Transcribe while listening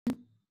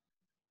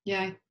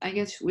Yeah, I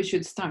guess we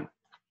should start.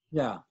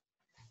 Yeah.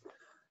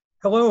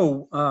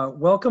 Hello,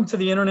 welcome to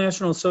the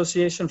International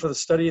Association for the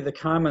Study of the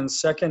Commons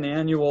second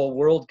annual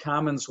World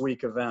Commons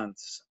Week event.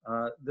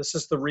 This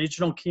is the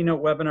regional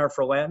keynote webinar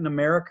for Latin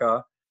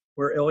America,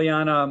 where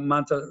Iliana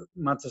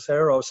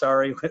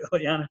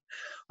Iliana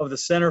of the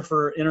Center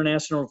for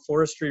International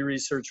Forestry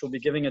Research will be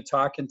giving a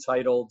talk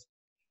entitled,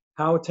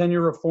 How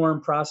Tenure Reform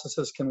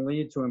Processes Can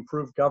Lead to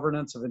Improved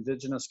Governance of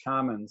Indigenous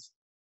Commons,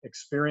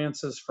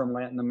 Experiences from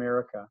Latin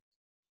America.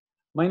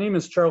 My name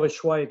is Charlie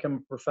Schweik. I'm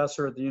a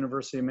professor at the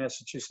University of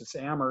Massachusetts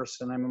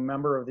Amherst, and I'm a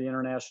member of the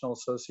International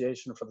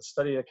Association for the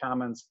Study of the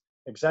Commons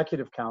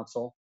Executive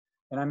Council,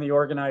 and I'm the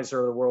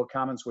organizer of the World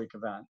Commons Week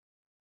event.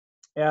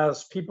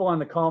 As people on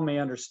the call may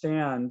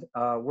understand,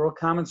 World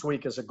Commons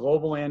Week is a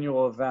global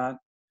annual event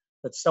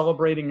that's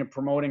celebrating and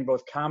promoting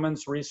both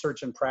commons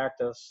research and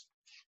practice,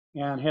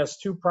 and has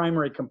two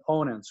primary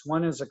components.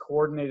 One is a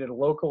coordinated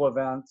local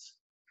event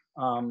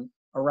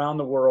around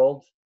the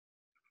world,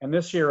 and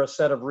this year a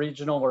set of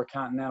regional or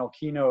continental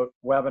keynote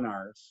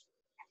webinars.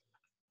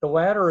 The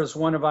latter is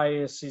one of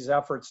IASC's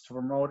efforts to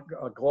promote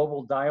a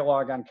global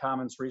dialogue on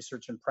commons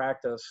research and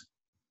practice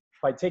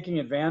by taking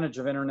advantage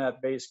of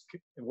internet-based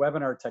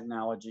webinar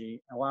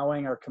technology,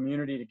 allowing our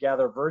community to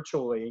gather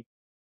virtually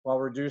while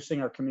reducing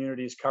our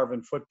community's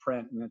carbon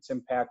footprint and its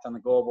impact on the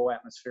global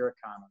atmospheric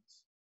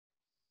commons.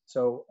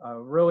 So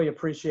really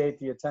appreciate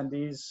the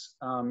attendees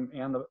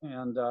and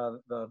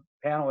the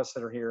panelists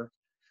that are here.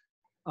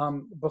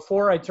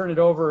 Before I turn it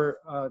over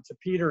to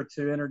Peter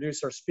to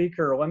introduce our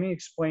speaker, let me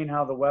explain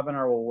how the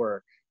webinar will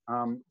work.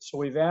 So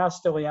we've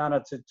asked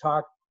Iliana to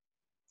talk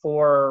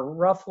for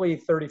roughly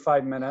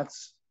 35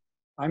 minutes.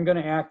 I'm going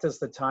to act as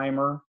the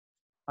timer.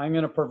 I'm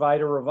going to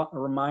provide a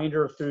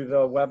reminder through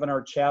the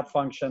webinar chat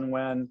function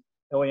when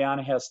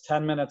Iliana has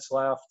 10 minutes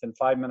left and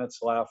 5 minutes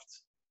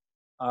left.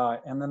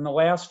 And then the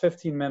last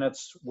 15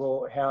 minutes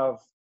we'll have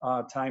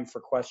time for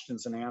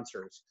questions and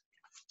answers.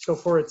 So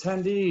for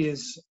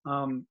attendees,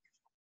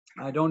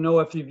 I don't know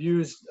if you've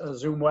used a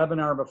Zoom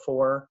webinar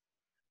before.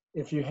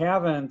 If you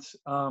haven't,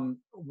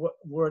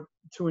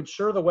 to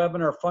ensure the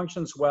webinar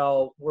functions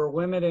well, we're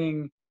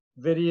limiting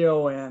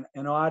video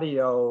and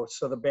audio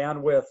so the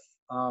bandwidth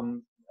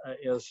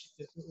is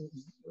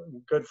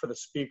good for the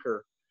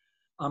speaker.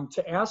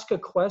 To ask a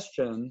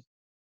question,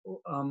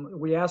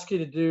 we ask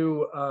you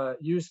to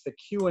use the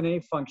Q&A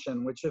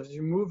function, which if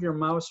you move your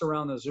mouse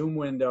around the Zoom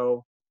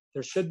window,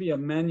 there should be a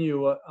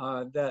menu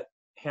that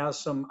has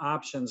some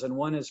options, and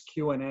one is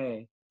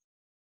Q&A.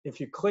 If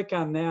you click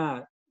on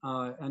that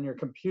on your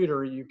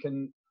computer,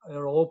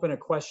 it'll open a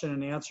question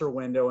and answer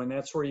window, and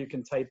that's where you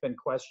can type in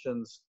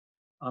questions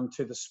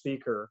to the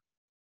speaker.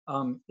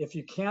 If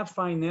you can't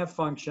find that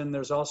function,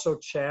 there's also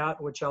chat,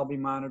 which I'll be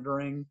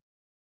monitoring,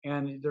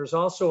 and there's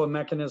also a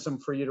mechanism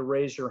for you to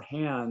raise your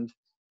hand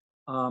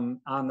on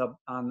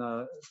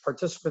the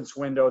participants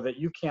window that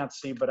you can't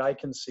see, but I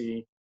can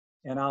see,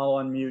 and I'll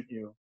unmute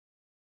you.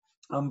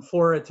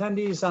 For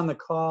attendees on the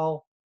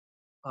call,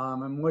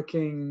 I'm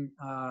looking,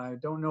 I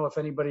don't know if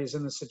anybody's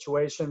in the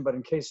situation, but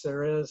in case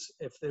there is,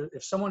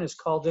 if someone is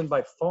called in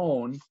by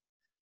phone,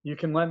 you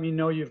can let me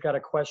know you've got a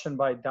question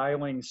by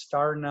dialing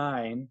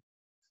 *9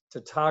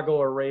 to toggle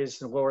or raise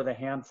and lower the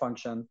hand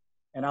function,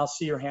 and I'll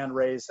see your hand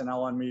raised and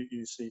I'll unmute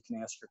you so you can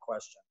ask your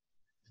question.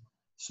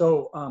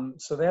 So,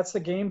 so that's the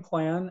game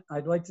plan.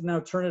 I'd like to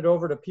now turn it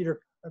over to Peter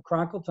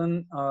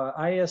Cronkleton,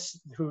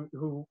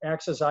 who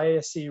acts as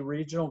IASC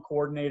Regional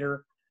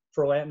Coordinator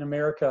for Latin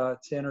America,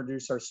 to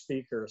introduce our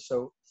speaker.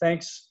 So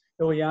thanks,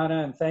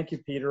 Iliana, and thank you,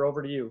 Peter.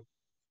 Over to you.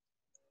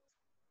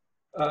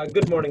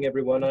 Good morning,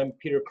 everyone. I'm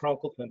Peter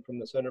Cronkleton from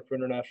the Center for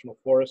International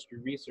Forestry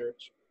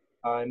Research.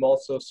 I'm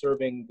also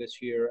serving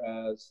this year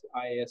as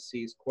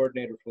IASC's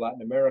Coordinator for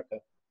Latin America.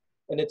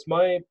 And it's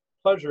my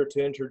pleasure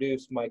to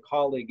introduce my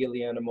colleague,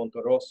 Iliana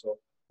Monterroso,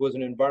 who is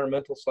an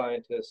environmental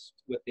scientist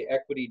with the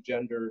Equity,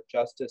 Gender,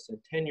 Justice, and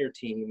Tenure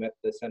team at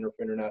the Center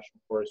for International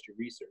Forestry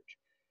Research.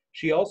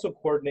 She also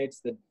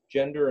coordinates the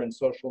Gender and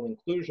Social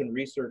Inclusion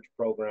Research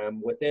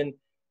Program within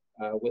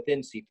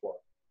CIFOR.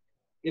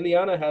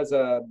 Iliana has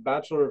a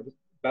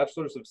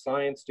Bachelor's of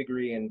Science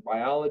degree in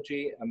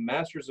Biology, a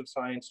Master's of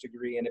Science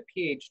degree, and a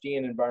PhD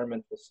in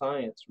Environmental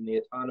Science from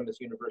the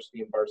Autonomous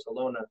University in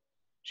Barcelona.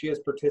 She has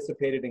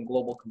participated in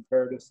global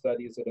comparative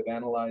studies that have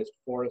analyzed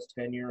forest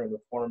tenure and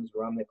reforms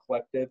around the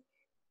collective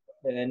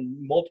in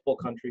multiple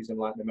countries in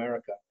Latin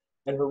America.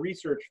 And her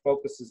research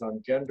focuses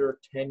on gender,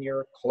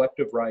 tenure,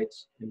 collective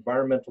rights,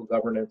 environmental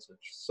governance, and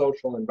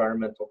social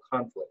environmental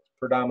conflict,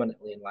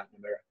 predominantly in Latin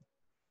America.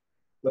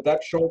 With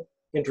that short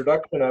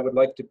introduction, I would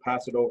like to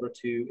pass it over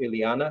to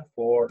Iliana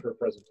for her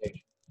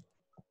presentation.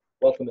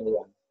 Welcome,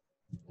 Iliana.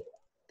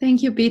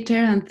 Thank you, Peter,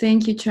 and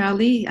thank you,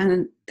 Charlie,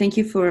 and thank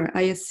you for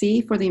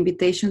IASC for the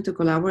invitation to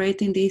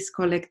collaborate in this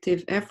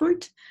collective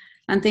effort.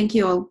 And thank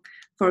you all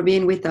for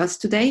being with us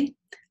today.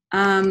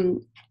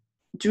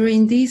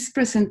 During this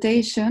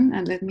presentation,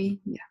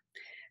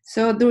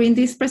 during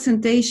this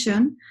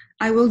presentation,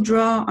 I will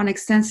draw on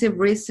extensive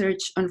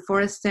research on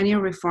forest tenure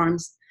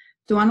reforms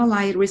to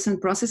analyze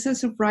recent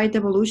processes of right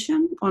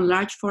devolution on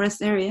large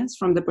forest areas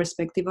from the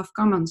perspective of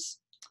commons.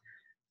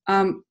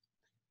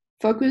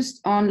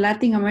 Focused on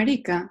Latin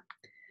America,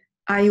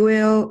 I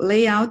will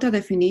lay out a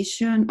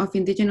definition of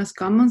indigenous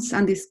commons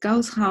and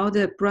discuss how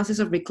the process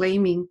of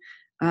reclaiming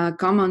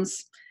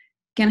commons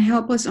can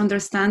help us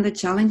understand the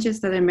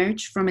challenges that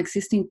emerge from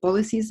existing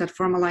policies that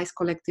formalize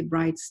collective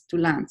rights to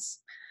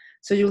lands.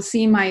 So you'll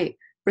see my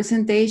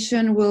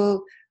presentation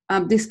will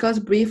discuss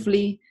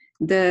briefly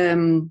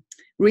the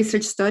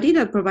research study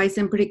that provides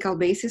empirical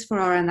basis for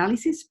our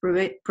analysis,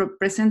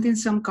 presenting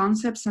some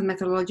concepts and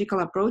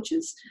methodological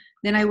approaches.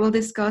 Then I will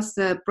discuss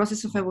the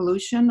process of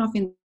evolution of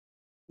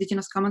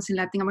indigenous commons in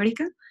Latin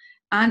America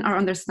and our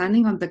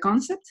understanding of the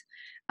concept.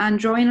 And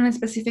drawing on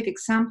specific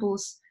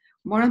examples,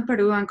 more on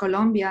Peru and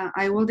Colombia,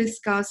 I will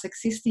discuss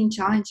existing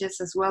challenges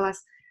as well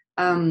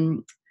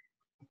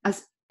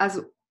as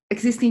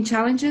existing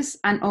challenges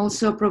and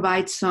also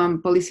provide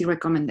some policy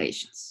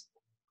recommendations.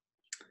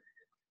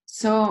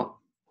 So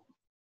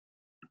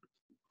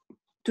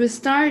to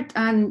start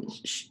and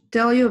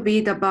tell you a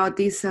bit about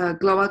this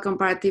global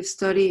comparative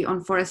study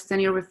on forest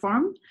tenure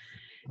reform,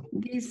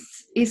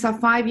 this is a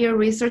 5-year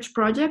research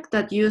project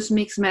that used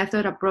mixed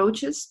method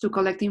approaches to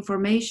collect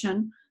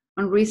information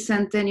on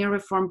recent tenure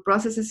reform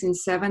processes in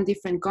 7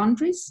 different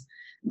countries.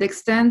 The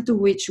extent to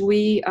which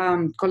we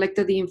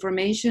collected the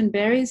information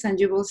varies, and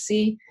you will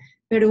see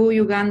Peru,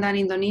 Uganda, and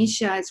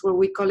Indonesia is where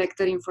we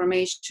collected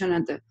information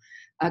at the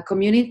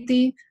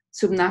community,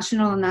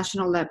 subnational, and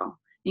national level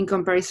in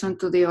comparison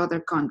to the other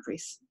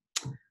countries.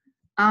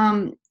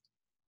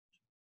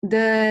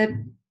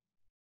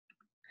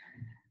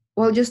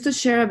 Well, just to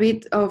share a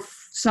bit of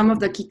some of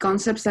the key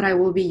concepts that I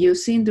will be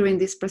using during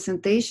this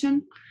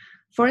presentation,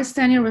 forest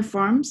tenure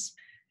reforms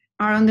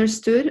are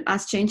understood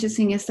as changes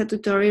in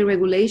statutory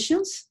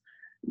regulations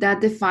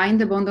that define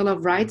the bundle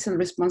of rights and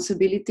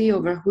responsibility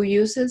over who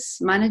uses,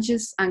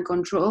 manages, and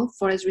controls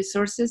forest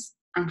resources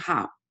and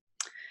how.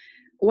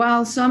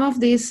 While some of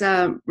these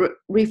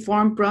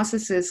reform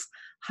processes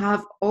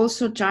have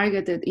also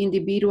targeted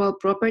individual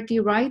property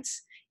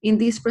rights, in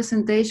this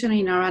presentation,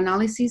 in our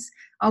analysis,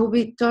 I will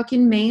be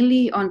talking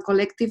mainly on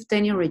collective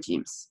tenure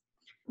regimes,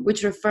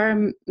 which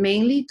refer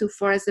mainly to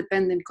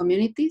forest-dependent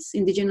communities,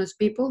 indigenous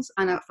peoples,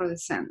 and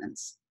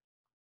Afro-descendants.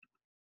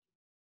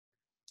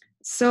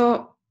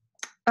 So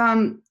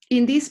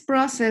in this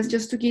process,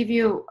 just to give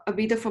you a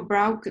bit of a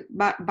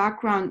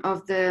background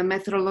of the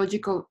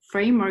methodological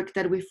framework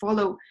that we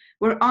follow,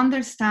 we're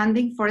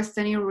understanding forest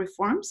tenure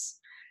reforms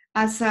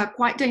as a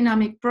quite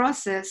dynamic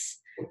process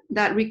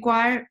that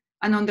require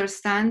an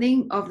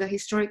understanding of the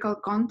historical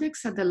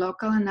context at the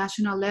local and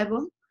national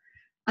level,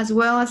 as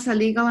well as a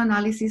legal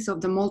analysis of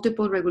the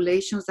multiple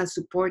regulations that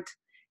support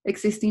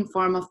existing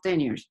form of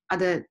tenure at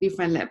the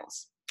different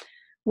levels,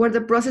 where the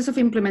process of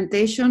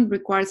implementation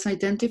requires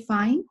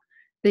identifying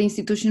the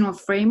institutional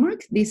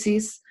framework. This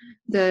is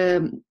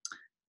the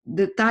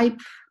type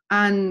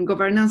and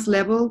governance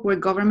level where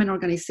government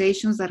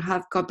organizations that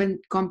have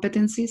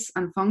competencies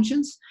and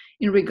functions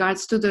in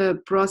regards to the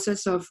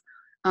process of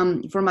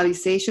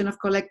formalization of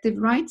collective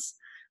rights,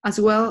 as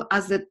well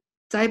as the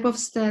type of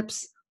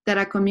steps that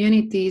a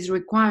community is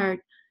required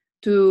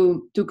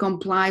to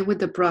comply with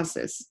the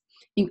process,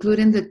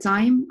 including the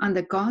time and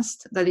the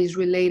cost that is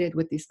related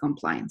with this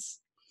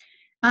compliance.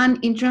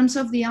 And in terms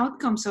of the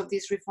outcomes of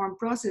these reform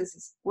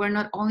processes, we're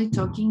not only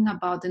talking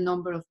about the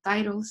number of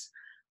titles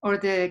or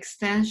the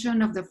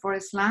extension of the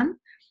forest land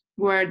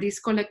where these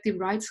collective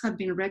rights have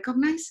been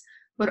recognized,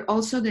 but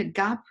also the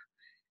gap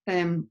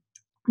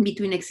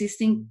between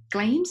existing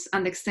claims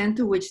and the extent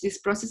to which these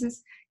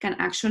processes can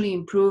actually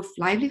improve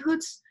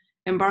livelihoods,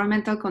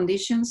 environmental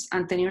conditions,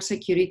 and tenure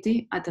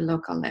security at the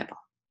local level.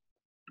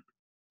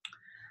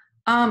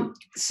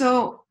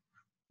 So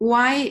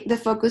why the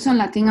focus on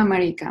Latin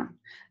America?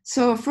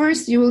 So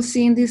first, you will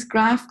see in this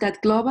graph that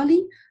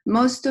globally,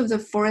 most of the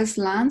forest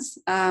lands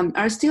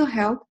are still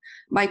held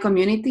by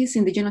communities,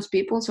 indigenous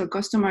peoples, or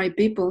customary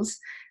peoples,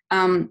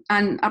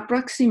 and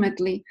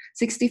approximately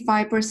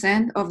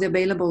 65% of the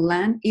available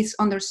land is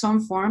under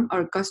some form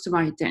or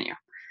customary tenure.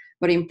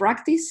 But in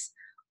practice,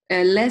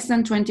 less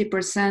than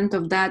 20%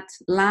 of that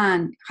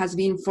land has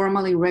been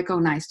formally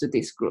recognized to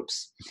these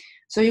groups.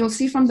 So you'll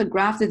see from the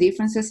graph the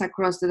differences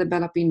across the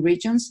developing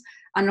regions,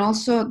 and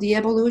also the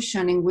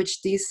evolution in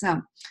which these,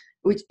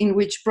 in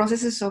which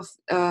processes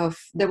of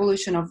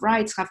devolution of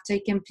rights have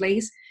taken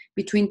place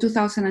between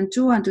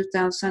 2002 and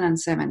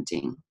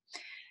 2017,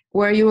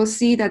 where you will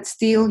see that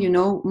still,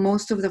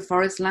 most of the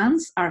forest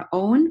lands are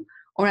owned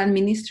or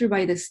administered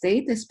by the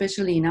state,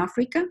 especially in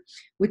Africa,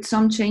 with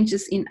some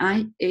changes in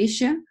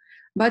Asia,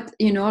 but,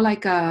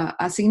 like a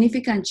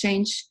significant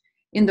change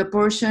in the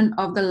portion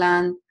of the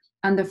land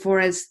and the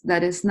forest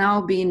that is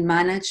now being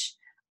managed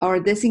or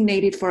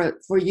designated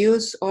for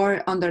use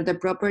or under the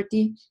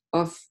property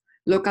of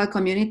local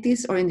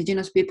communities or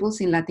indigenous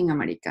peoples in Latin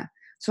America.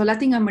 So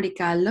Latin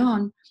America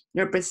alone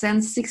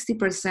represents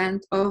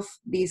 60% of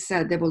this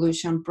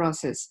devolution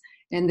process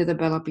in the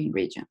developing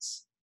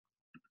regions.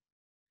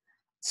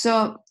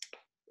 So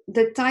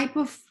the type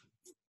of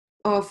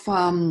of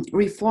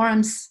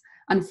reforms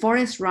and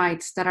forest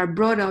rights that are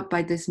brought up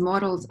by these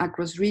models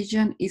across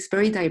region is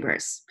very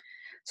diverse.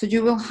 So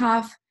you will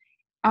have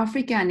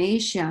Africa and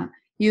Asia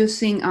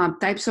using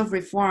types of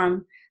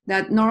reform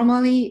that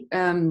normally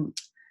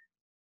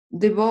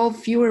devolve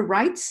fewer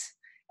rights,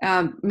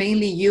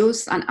 mainly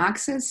use and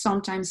access,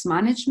 sometimes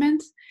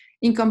management,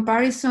 in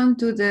comparison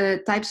to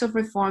the types of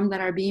reform that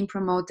are being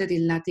promoted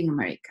in Latin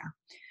America,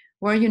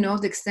 where the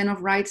extent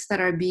of rights that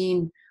are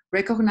being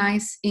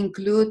recognized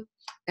include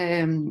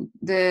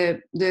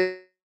the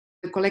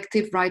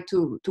collective right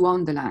to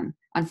own the land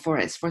and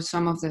forest for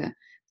some of the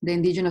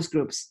indigenous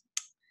groups.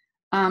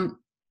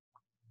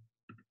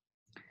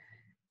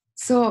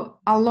 So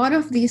a lot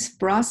of this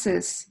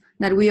process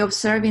that we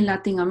observe in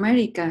Latin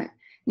America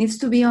needs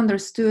to be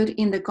understood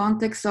in the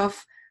context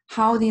of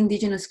how the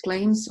indigenous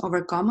claims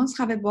over commons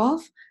have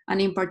evolved,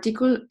 and in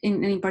particular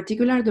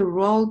the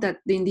role that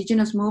the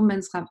indigenous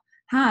movements have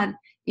had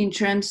in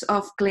terms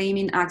of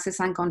claiming access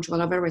and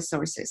control over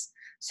resources.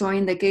 So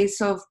in the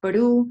case of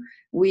Peru,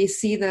 we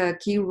see the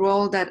key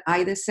role that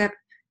IASC,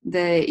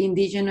 the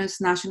Indigenous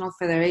National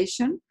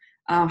Federation,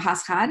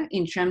 has had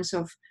in terms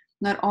of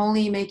not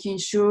only making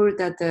sure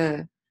that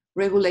the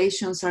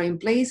regulations are in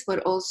place, but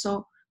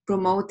also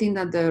promoting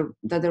that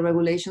the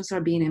regulations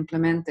are being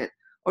implemented.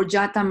 Or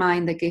Yatama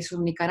in the case of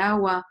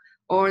Nicaragua,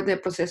 or the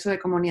Proceso de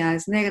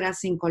Comunidades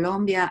Negras in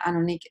Colombia,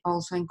 and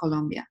also in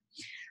Colombia.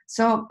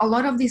 So a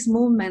lot of these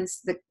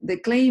movements, the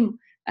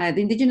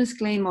indigenous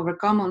claim over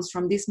commons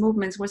from these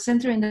movements were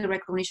centered in the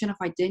recognition of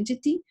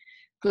identity,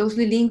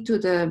 closely linked to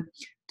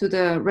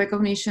the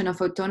recognition of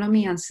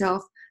autonomy and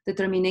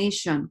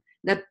self-determination,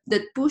 that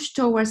push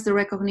towards the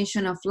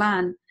recognition of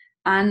land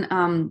and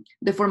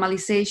the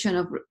formalization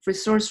of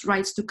resource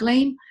rights to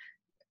claim,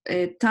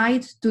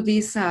 tied to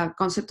this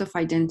concept of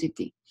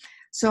identity.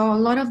 So a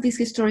lot of these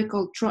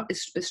historical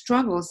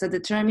struggles that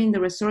determine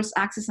the resource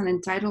access and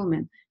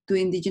entitlement to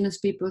indigenous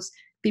peoples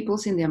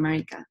in the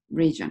America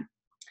region.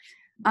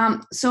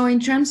 So in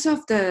terms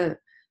of the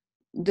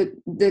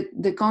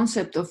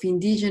concept of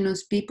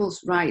indigenous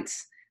peoples'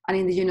 rights and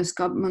indigenous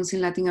commons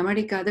in Latin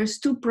America, there's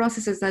two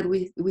processes that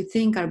we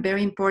think are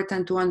very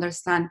important to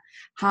understand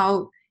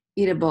how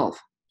it evolved.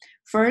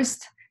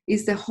 First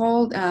is the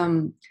whole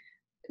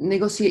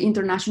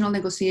international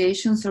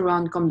negotiations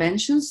around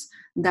conventions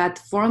that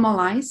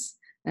formalize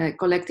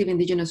collective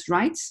indigenous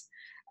rights.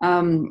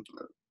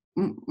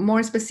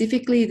 More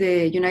specifically,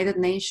 the United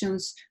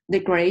Nations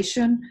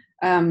Declaration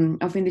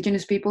of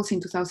Indigenous Peoples in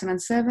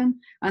 2007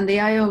 and the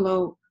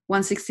ILO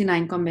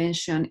 169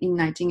 Convention in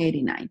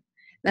 1989.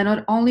 That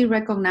not only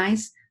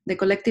recognize the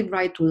collective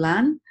right to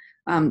land,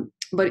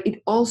 but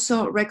it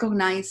also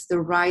recognized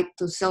the right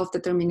to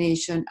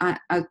self-determination and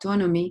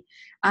autonomy,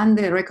 and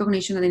the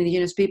recognition that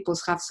indigenous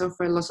peoples have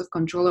suffered loss of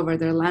control over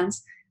their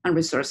lands and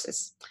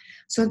resources.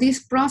 So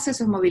this process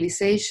of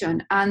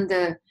mobilization and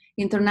the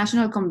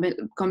international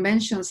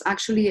conventions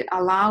actually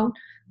allowed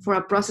for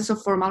a process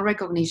of formal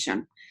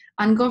recognition,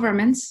 and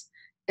governments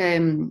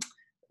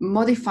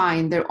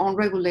modifying their own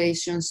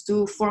regulations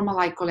to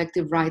formalize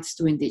collective rights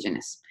to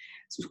indigenous.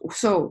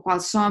 So while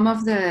some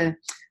of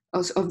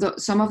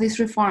these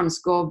reforms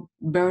go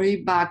very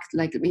back,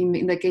 like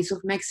in the case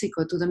of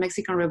Mexico, to the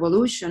Mexican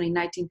Revolution in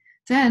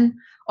 1910,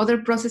 other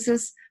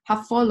processes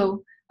have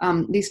followed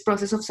this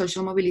process of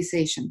social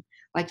mobilization,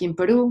 like in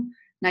Peru,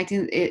 in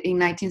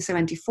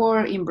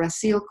 1974, in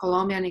Brazil,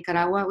 Colombia,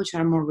 Nicaragua, which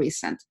are more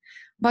recent.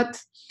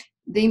 But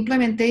the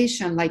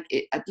implementation,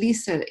 at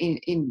least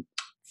in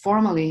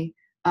formally,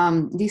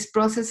 these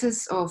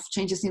processes of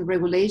changes in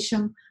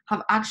regulation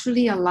have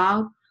actually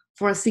allowed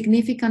for a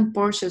significant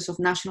portions of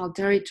national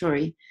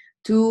territory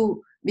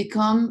to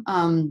become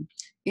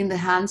in the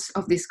hands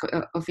of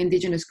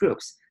indigenous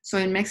groups. So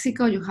in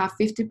Mexico, you have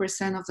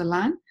 50% of the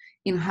land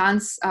in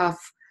hands of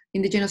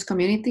indigenous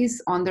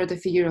communities under the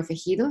figure of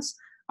ejidos,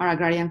 or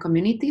agrarian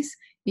communities.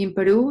 In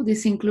Peru,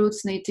 this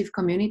includes native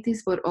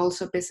communities, but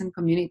also peasant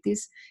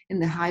communities in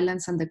the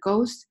highlands and the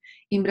coast.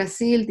 In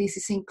Brazil,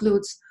 this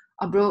includes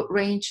a broad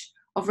range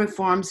of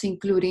reforms,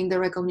 including the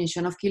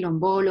recognition of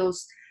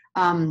quilombolos,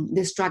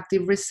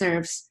 destructive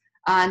reserves,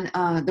 and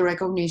the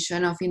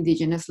recognition of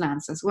indigenous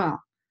lands as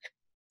well.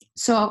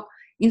 So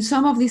in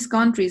some of these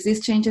countries,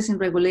 these changes in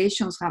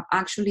regulations have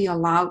actually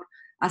allowed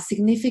a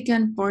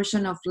significant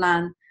portion of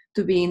land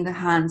to be in the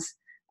hands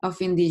of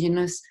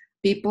indigenous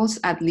peoples,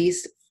 at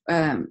least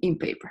in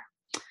paper.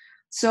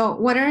 So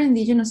what are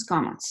indigenous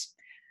commons?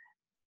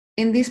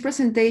 In this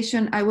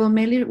presentation, I will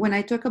mainly, when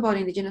I talk about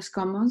indigenous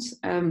commons,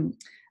 I'm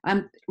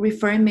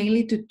referring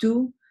mainly to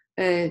two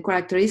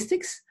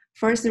characteristics.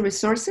 First, the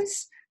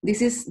resources.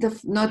 This is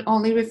not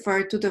only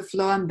referred to the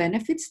flow and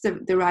benefits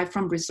derived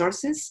from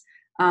resources,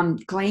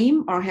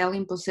 claim or held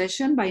in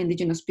possession by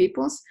indigenous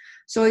peoples.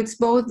 So it's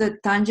both the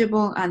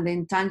tangible and the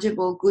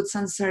intangible goods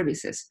and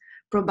services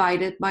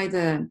provided by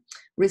the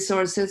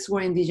resources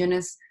where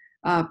indigenous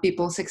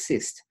peoples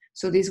exist.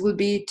 So this would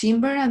be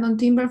timber and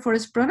non-timber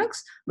forest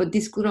products, but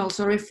this could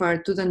also refer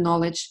to the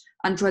knowledge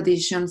and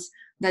traditions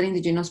that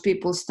indigenous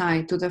peoples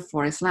tie to the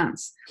forest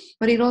lands.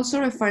 But it also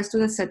refers to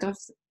the set of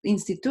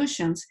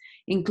institutions,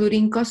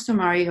 including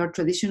customary or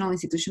traditional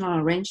institutional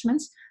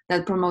arrangements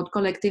that promote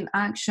collective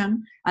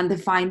action and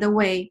define the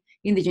way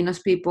indigenous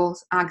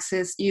peoples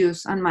access,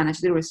 use, and manage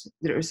the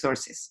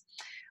resources.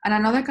 And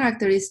another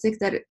characteristic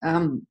that,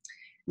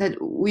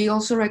 that we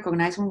also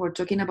recognize when we're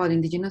talking about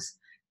indigenous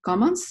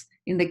commons,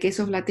 in the case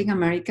of Latin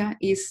America,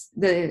 is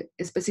the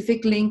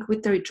specific link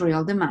with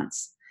territorial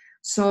demands.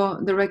 So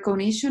the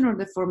recognition or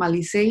the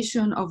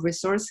formalization of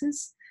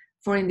resources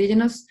for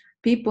indigenous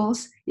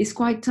peoples is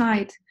quite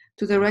tied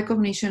to the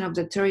recognition of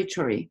the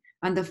territory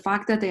and the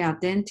fact that the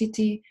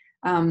identity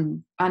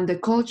and the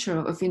culture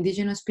of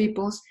indigenous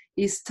peoples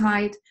is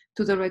tied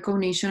to the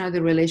recognition of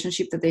the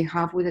relationship that they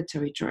have with the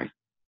territory.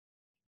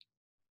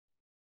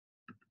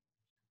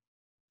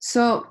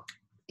 So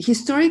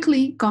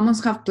historically,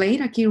 commons have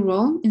played a key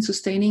role in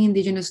sustaining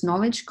indigenous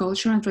knowledge,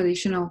 culture, and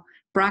traditional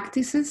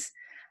practices.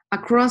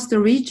 Across the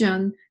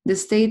region, the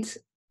state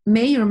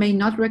may or may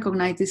not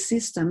recognize these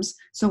systems.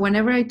 So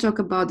whenever I talk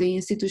about the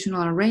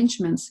institutional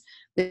arrangements,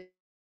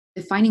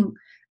 defining,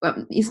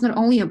 it's not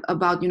only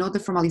about,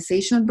 the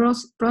formalization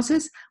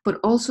process, but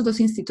also those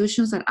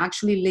institutions that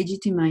actually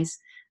legitimize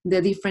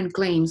the different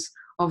claims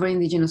over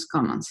indigenous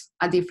commons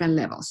at different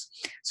levels.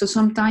 So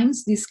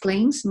sometimes these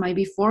claims might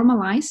be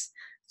formalized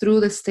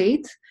through the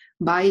state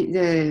by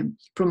the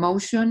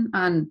promotion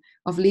and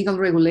of legal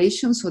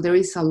regulations. So there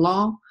is a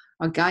law,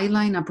 a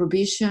guideline, a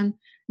provision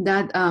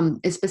that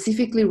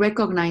specifically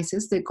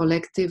recognizes the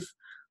collective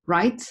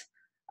right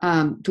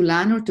to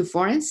land or to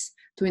forest,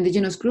 to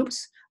indigenous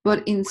groups.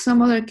 But in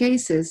some other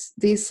cases,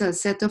 this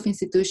set of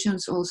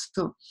institutions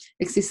also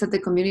exists at the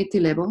community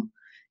level,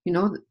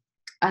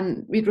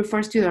 and it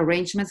refers to the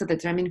arrangements that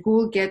determine who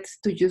will get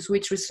to use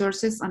which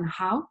resources and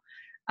how.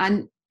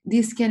 And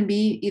this can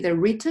be either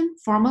written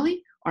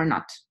formally or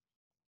not.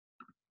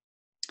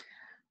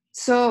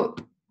 So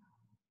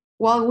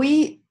while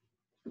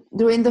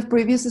during the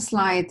previous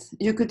slide,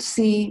 you could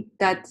see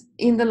that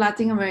in the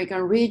Latin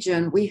American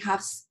region, we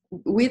have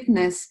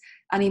witnessed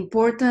an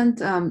important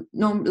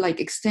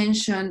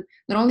extension,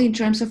 not only in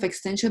terms of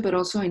extension, but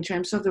also in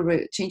terms of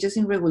the changes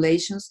in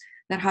regulations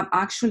that have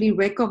actually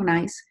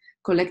recognized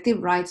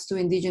collective rights to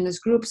indigenous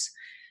groups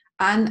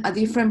and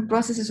different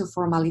processes of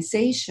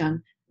formalization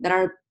that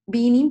are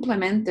being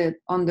implemented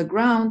on the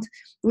ground.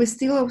 We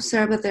still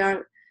observe that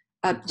there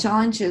are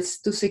challenges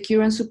to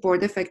secure and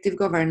support effective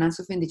governance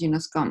of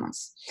indigenous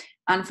commons.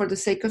 And for the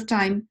sake of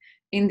time,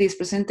 in this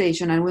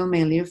presentation, I will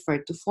mainly refer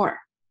to 4.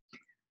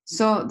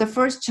 So the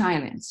first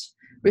challenge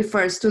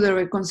refers to the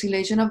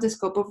reconciliation of the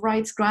scope of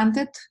rights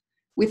granted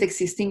with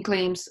existing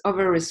claims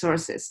over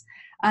resources.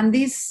 And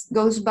this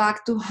goes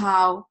back to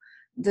how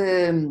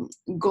the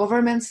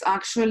governments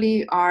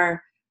actually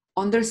are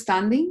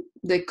understanding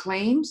the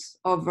claims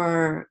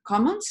over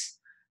commons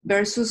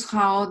versus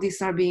how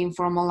these are being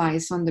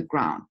formalized on the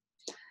ground.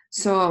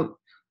 So,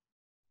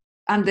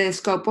 and the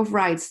scope of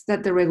rights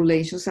that the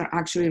regulations are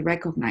actually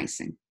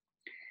recognizing.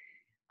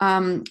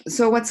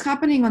 So what's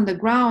happening on the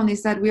ground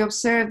is that we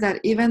observe that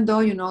even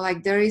though,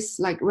 there is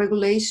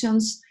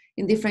regulations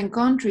in different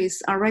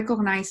countries are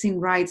recognizing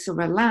rights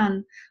over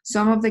land,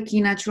 some of the key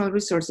natural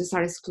resources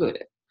are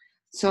excluded.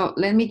 So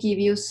let me give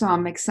you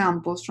some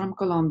examples from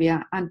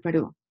Colombia and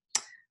Peru.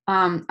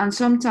 And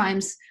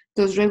sometimes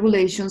those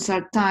regulations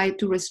are tied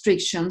to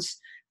restrictions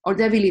or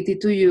the ability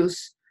to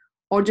use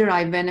or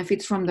derive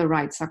benefits from the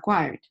rights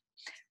acquired.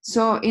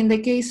 So in the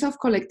case of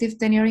collective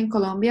tenure in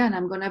Colombia, and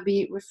I'm going to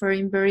be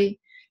referring very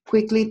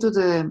quickly to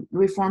the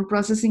reform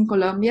process in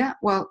Colombia,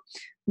 well,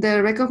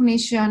 the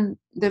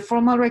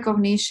formal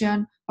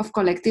recognition of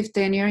collective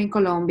tenure in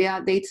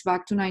Colombia dates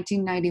back to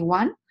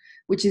 1991,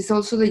 which is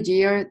also the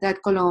year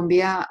that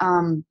Colombia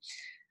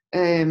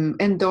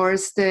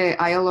endorsed the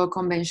ILO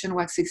Convention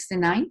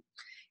 169.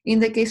 In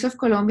the case of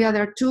Colombia,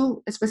 there are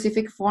 2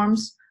 specific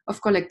forms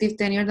of collective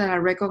tenure that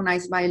are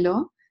recognized by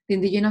law: the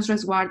Indigenous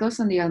resguardos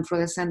and the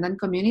Afro-descendant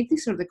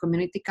communities, or the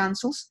community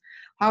councils.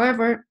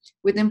 However,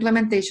 with the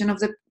implementation of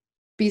the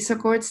peace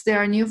accords, there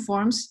are new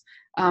forms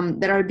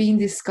that are being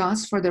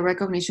discussed for the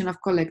recognition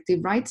of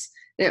collective rights,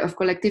 of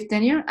collective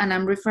tenure, and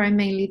I'm referring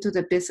mainly to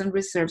the peasant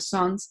reserve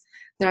zones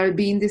that are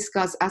being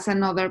discussed as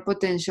another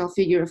potential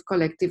figure of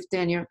collective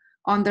tenure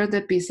under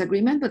the peace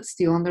agreement, but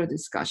still under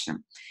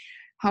discussion.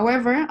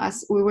 However,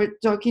 as we were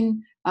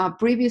talking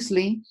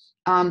previously,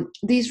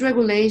 these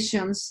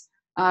regulations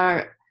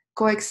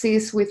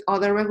coexist with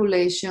other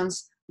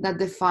regulations that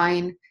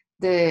define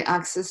the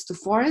access to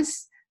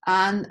forests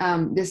and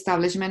the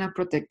establishment of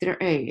protected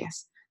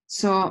areas.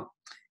 So,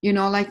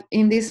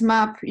 in this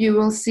map, you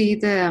will see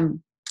the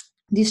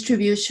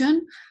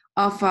distribution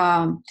of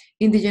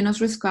indigenous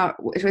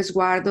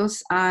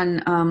resguardos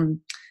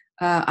and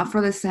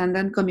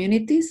Afro-descendant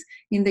communities.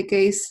 In the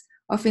case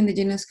of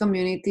indigenous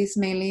communities,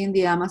 mainly in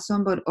the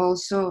Amazon, but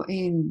also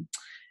in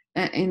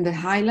the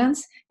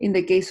highlands. In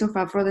the case of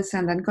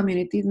Afro-descendant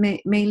communities,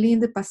 mainly in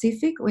the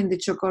Pacific or in the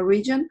Choco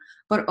region,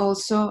 but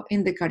also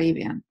in the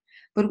Caribbean.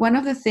 But one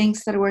of the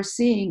things that we're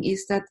seeing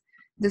is that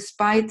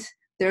despite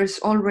there's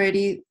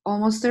already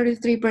almost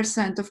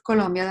 33% of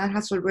Colombia that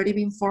has already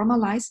been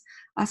formalized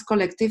as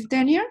collective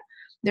tenure,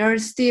 there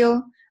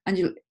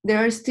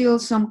are still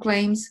some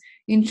claims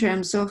in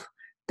terms of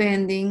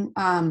pending,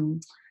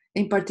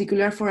 in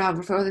particular for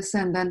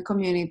Afro-descendant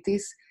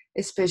communities,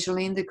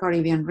 especially in the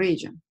Caribbean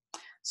region.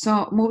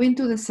 So moving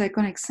to the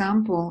second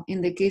example,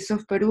 in the case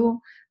of Peru,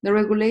 the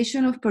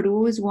regulation of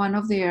Peru is one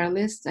of the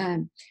earliest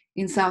in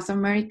South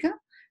America.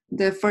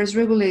 The first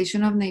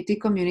regulation of Native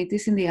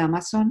communities in the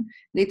Amazon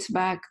dates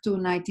back to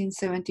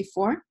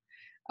 1974,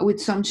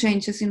 with some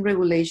changes in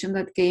regulation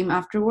that came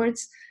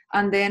afterwards.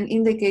 And then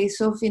in the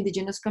case of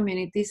indigenous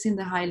communities in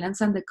the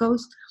highlands and the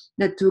coast,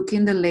 that took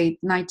in the late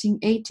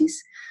 1980s.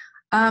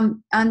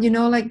 And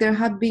like there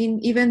have been,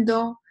 even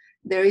though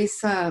there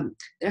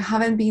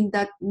haven't been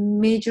that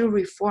major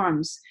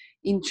reforms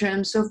in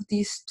terms of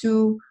these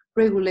two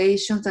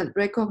regulations that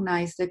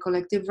recognize the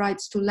collective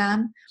rights to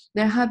land,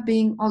 there have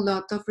been a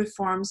lot of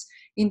reforms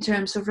in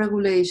terms of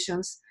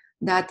regulations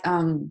that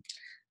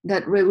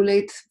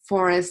regulate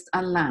forests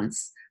and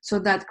lands. So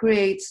that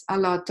creates a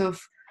lot of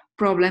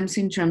problems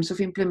in terms of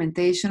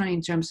implementation and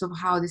in terms of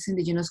how this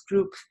indigenous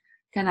group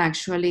can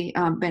actually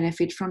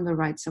benefit from the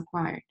rights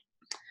acquired.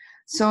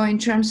 So in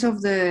terms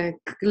of the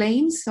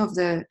claims of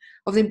the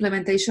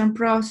implementation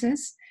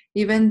process,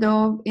 even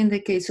though in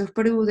the case of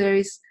Peru, there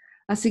is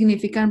a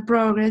significant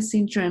progress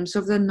in terms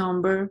of the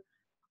number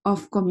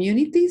of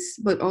communities,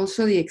 but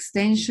also the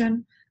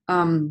extension,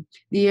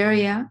 the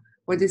area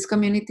where these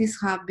communities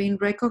have been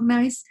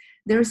recognized,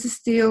 there is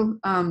still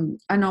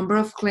a number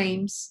of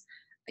claims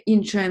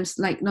in terms,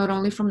 like not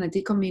only from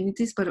Native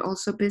communities, but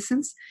also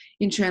peasants,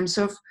 in terms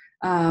of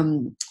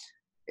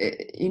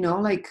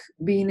like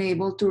being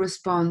able to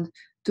respond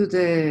to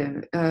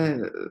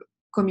the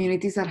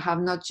communities that have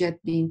not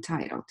yet been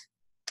titled.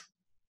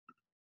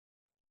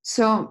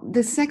 So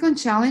the second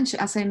challenge,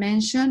 as I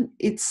mentioned,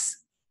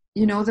 it's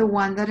the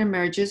one that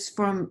emerges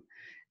from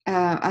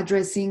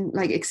addressing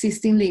like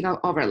existing legal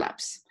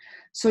overlaps.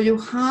 So you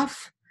have,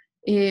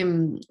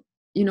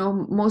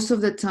 most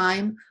of the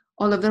time,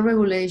 all of the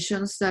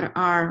regulations that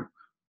are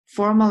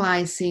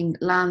formalizing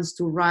lands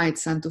to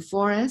rights and to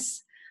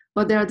forests,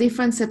 but there are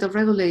different set of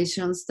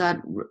regulations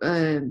that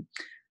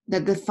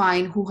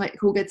define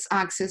who gets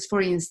access,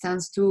 for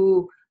instance,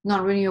 to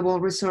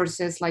non-renewable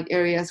resources like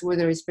areas where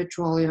there is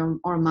petroleum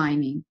or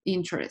mining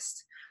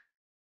interest,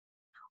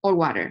 or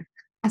water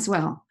as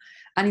well.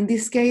 And in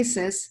these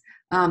cases,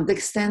 the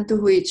extent to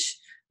which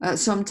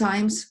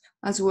sometimes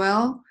as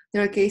well,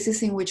 there are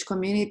cases in which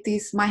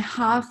communities might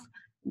have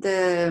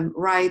the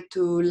right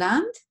to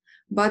land,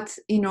 but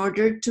in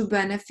order to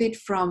benefit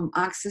from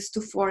access to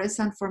forests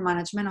and for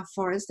management of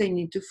forests, they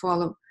need to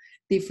follow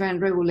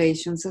different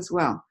regulations as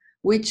well,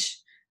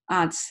 which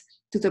adds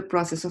to the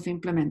process of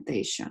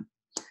implementation.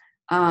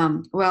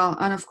 And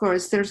of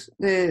course, there's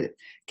the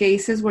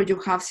cases where you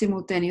have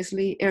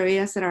simultaneously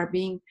areas that are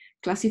being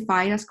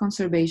classified as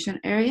conservation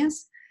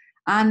areas.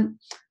 And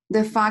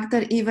the fact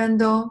that even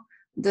though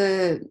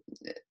the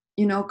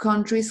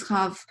countries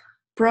have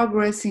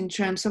progress in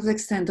terms of the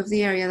extent of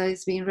the area that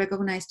is being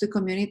recognized to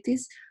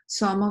communities,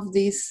 some of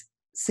these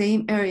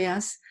same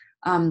areas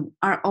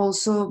are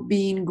also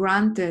being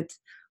granted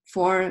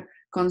for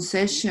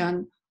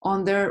concession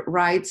on their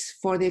rights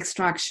for the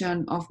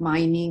extraction of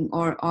mining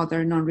or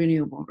other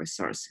non-renewable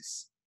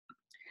resources.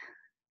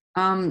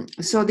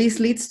 So this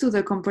leads to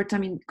the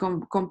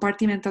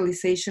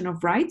compartmentalization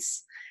of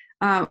rights,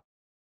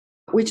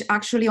 which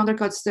actually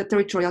undercuts the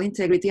territorial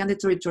integrity and the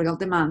territorial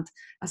demand.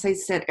 As I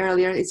said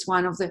earlier, it's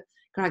one of the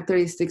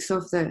characteristics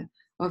of the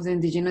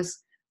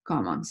indigenous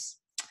commons.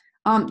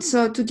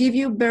 So to give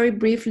you very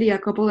briefly a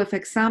couple of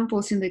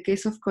examples, in the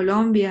case of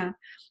Colombia,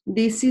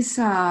 this is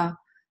the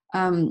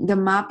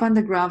map and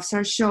the graphs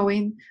are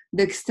showing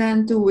the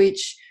extent to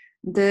which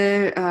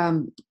the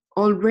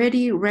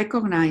already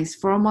recognized,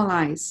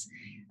 formalized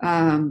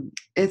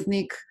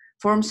ethnic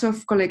forms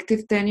of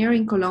collective tenure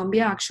in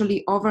Colombia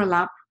actually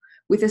overlap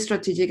with the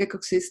strategic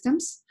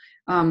ecosystems,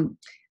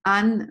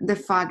 and the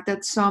fact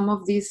that some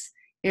of these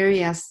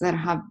areas that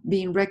have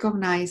been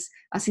recognized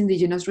as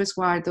indigenous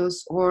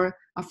resguardos or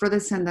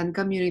Afro-descendant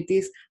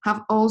communities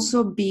have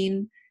also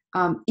been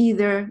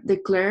either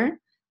declared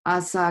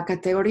as a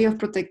category of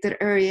protected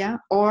area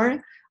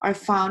or are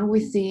found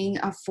within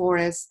a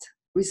forest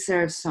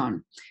reserve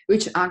zone,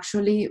 which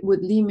actually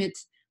would limit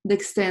the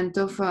extent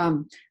of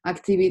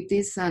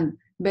activities and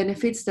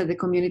benefits that the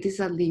communities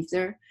that live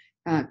there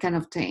can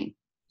obtain.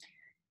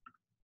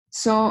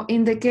 So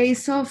in the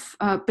case of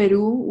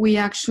Peru, we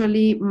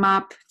actually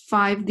map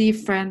 5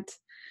 different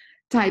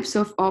types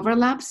of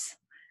overlaps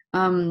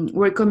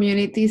where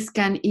communities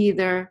can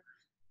either,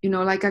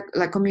 like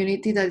a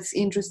community that's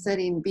interested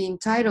in being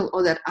titled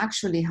or that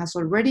actually has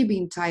already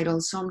been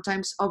titled,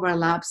 sometimes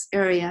overlaps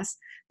areas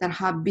that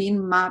have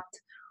been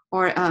mapped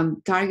or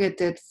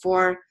targeted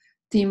for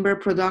timber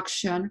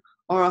production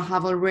or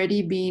have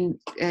already been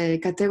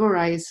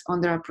categorized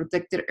under a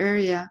protected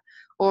area,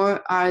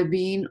 or are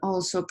being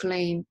also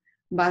claimed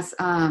by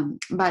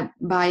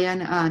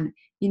an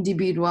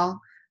individual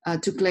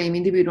to claim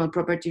individual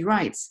property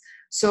rights.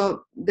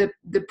 So the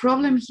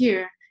problem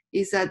here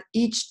is that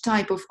each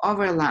type of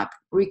overlap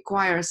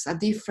requires a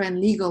different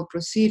legal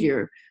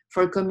procedure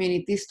for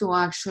communities to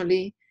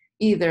actually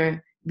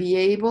either be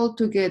able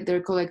to get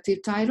their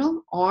collective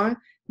title or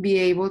be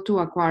able to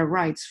acquire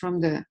rights from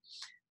the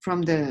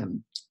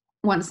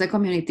once the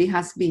community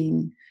has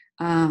been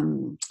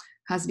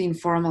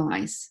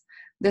formalized.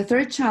 The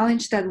third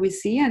challenge that we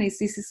see, and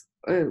this is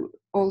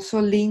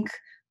also linked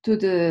to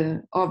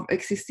the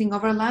existing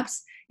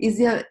overlaps, is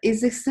the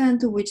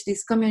extent to which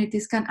these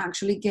communities can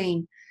actually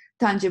gain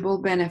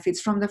tangible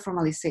benefits from the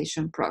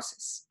formalization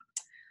process.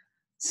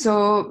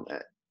 So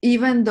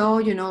even though,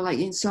 like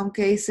in some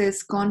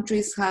cases,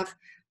 countries have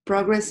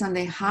progressed and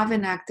they have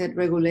enacted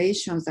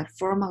regulations that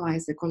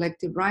formalize the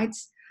collective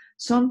rights,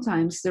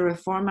 sometimes the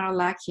reform are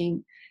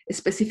lacking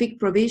specific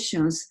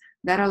provisions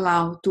that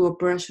allow to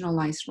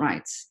operationalize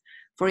rights.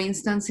 For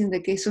instance, in the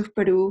case of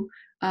Peru,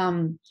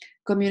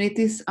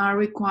 communities are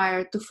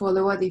required to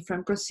follow a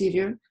different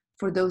procedure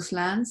for those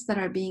lands that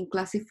are being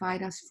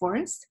classified as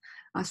forests.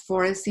 As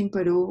forests in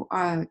Peru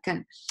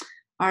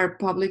are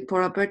public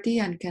property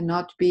and can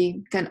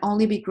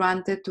only be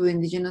granted to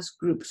indigenous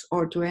groups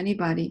or to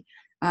anybody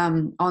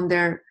on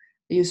their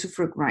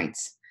usufruct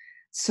rights.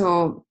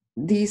 So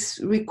this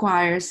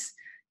requires,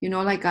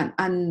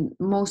 and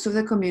most of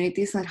the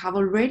communities that have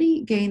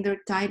already gained their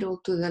title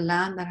to the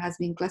land that has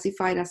been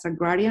classified as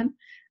agrarian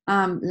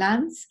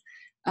lands,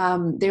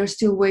 they're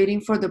still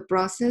waiting for the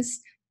process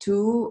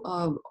to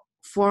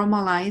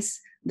formalize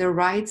their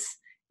rights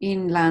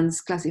in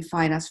lands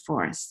classified as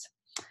forest.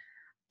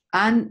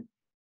 And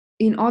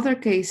in other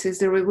cases,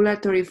 the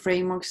regulatory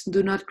frameworks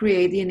do not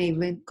create the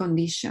enabling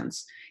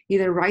conditions.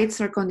 Either rights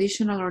are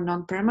conditional or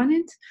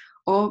non-permanent,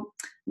 or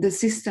the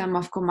system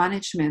of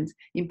co-management,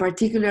 in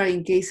particular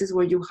in cases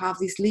where you have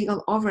these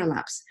legal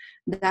overlaps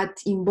that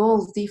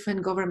involve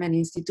different government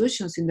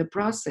institutions in the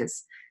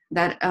process,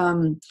 that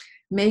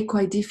make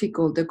quite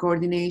difficult the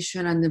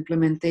coordination and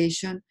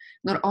implementation,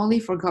 not only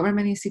for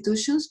government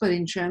institutions, but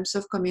in terms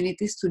of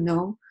communities to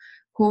know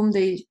whom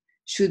they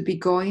should be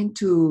going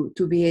to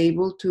be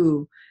able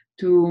to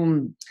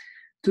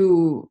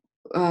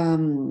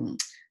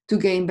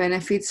gain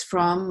benefits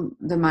from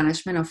the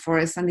management of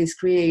forests, and this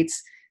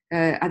creates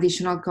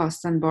additional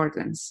costs and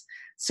burdens.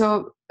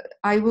 So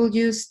I will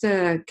use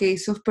the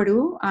case of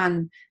Peru,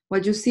 and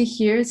what you see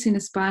here is in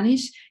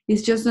Spanish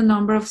is just the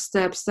number of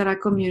steps that a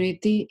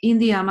community in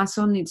the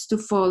Amazon needs to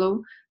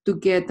follow to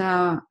get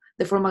the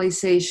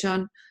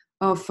formalization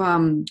of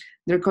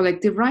their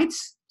collective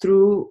rights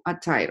through a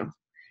title.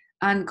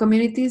 And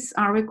communities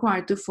are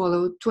required to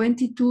follow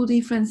 22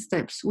 different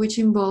steps, which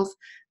involve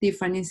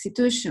different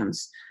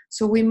institutions.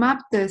 So we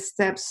map the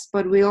steps,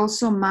 but we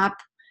also map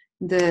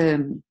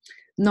the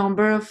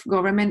number of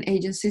government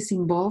agencies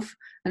involved.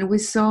 And we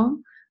saw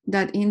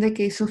that in the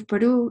case of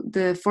Peru,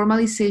 the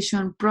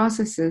formalization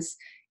processes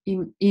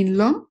in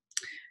law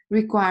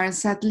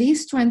requires at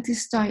least 20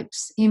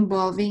 steps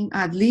involving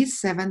at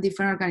least 7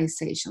 different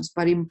organizations.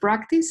 But in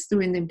practice,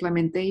 during the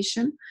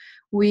implementation,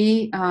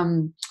 we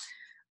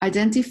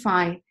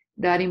identify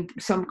that in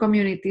some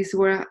communities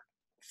were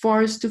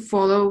forced to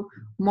follow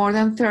more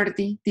than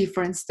 30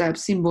 different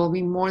steps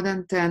involving more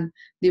than 10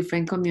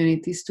 different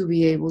communities to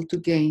be able to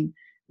gain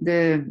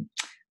the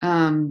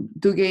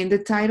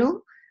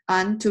title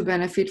and to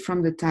benefit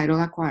from the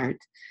title acquired.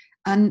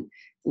 And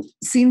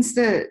since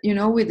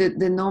with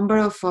the number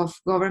of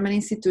government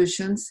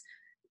institutions,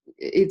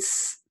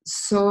 it's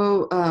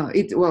so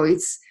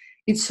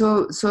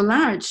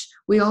large,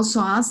 we also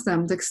ask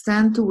them the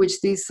extent to which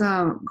these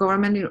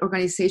government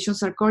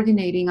organizations are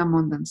coordinating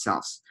among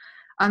themselves.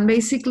 And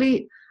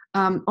basically,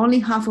 only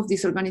half of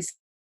these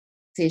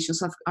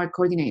organizations are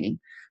coordinating.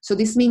 So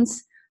this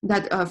means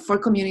that for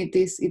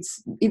communities,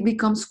 it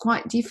becomes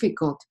quite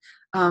difficult,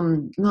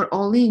 not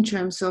only in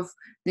terms of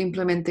the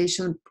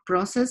implementation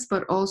process,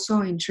 but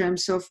also in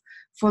terms of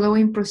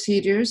following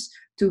procedures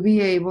to be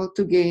able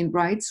to gain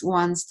rights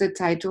once the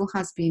title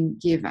has been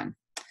given.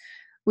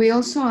 We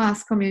also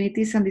ask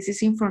communities, and this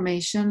is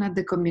information at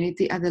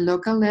the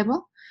local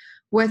level,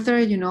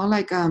 whether,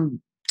 the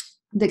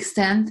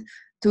extent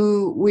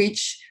to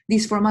which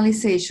this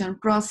formalization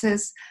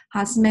process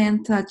has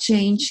meant a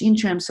change in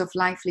terms of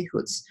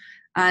livelihoods.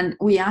 And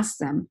we ask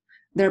them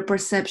their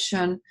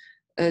perception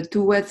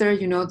to whether,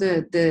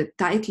 the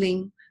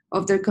titling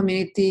of their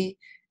community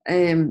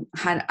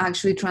had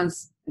actually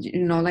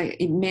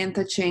it meant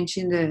a change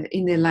in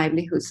the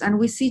livelihoods. And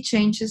we see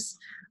changes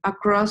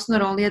across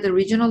not only at the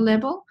regional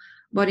level,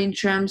 but in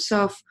terms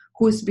of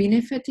who's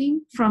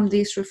benefiting from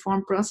these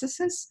reform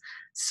processes.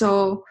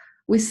 So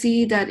we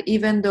see that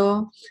even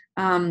though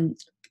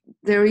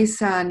there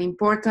is an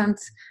important,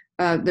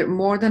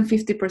 more than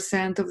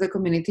 50% of the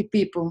community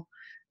people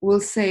will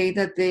say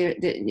that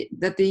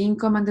that the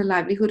income and the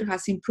livelihood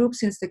has improved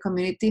since the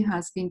community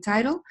has been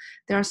titled,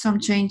 there are some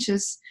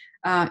changes,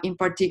 in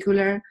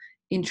particular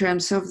in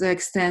terms of the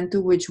extent to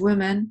which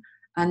women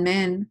and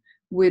men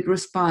would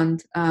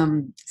respond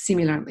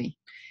similarly.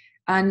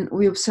 And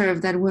we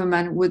observe that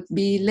women would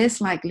be less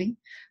likely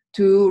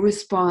to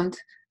respond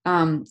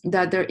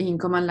that their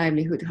income and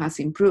livelihood has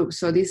improved.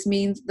 So this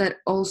means that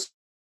also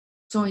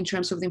in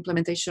terms of the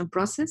implementation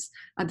process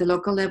at the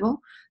local level,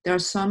 there are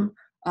some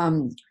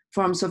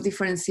forms of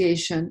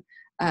differentiation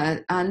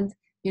and,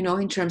 you know,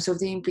 in terms of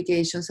the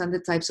implications and the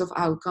types of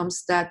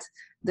outcomes that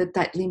the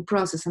titling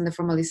process and the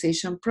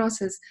formalization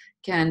process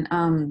can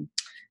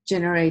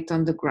generate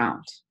on the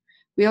ground.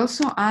 We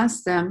also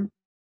asked them,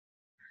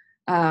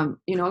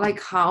 you know,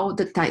 like how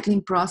the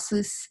titling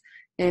process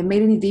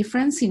made any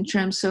difference in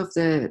terms of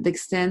the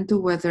extent to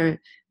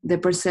whether the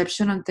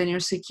perception on tenure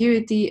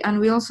security. And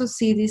we also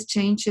see these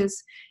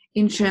changes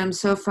in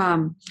terms of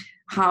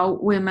how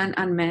women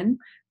and men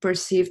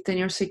perceive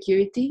tenure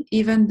security,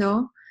 even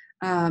though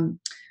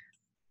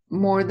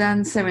more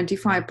than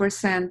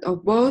 75%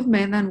 of both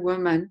men and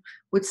women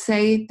would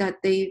say that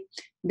they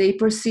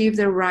perceive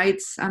their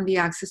rights and the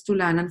access to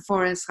land and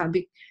forests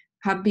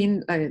have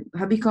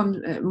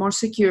become more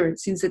secure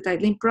since the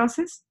titling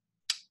process.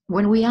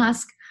 When we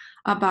ask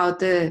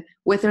about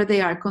whether they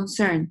are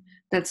concerned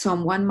that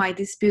someone might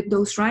dispute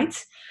those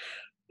rights,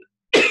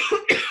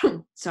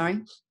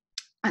 sorry,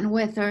 and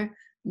whether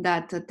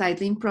that the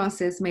titling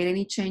process made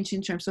any change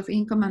in terms of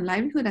income and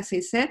livelihood, as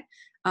I said,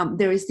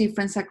 there is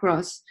difference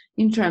across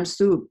in terms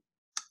to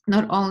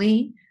not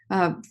only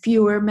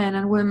fewer men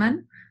and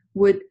women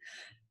would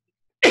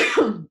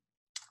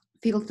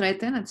feel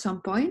threatened at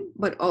some point,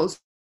 but also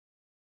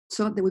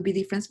there would be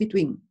difference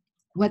between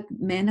what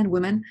men and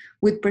women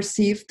would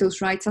perceive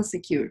those rights as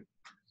secure.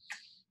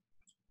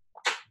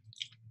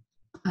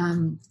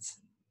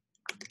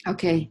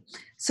 Okay,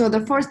 so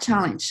the fourth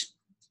challenge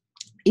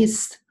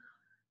is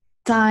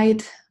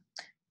tied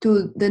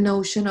to the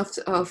notion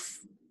of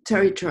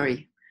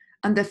territory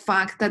and the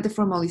fact that the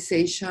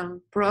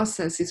formalization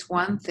process is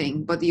one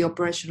thing, but the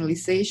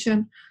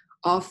operationalization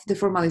of the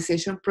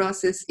formalization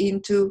process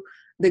into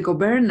the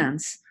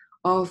governance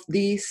of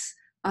this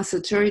as a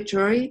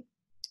territory,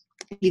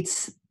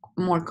 it's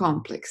more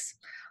complex.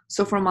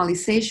 So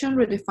formalization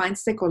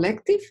redefines the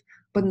collective,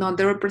 but not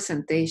the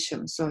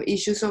representation. So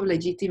issues of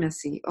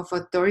legitimacy, of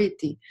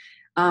authority,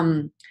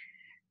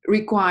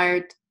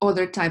 required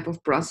other type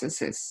of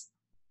processes.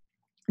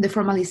 The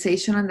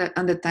formalization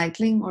and the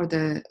titling or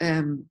the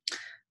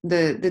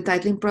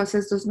titling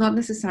process does not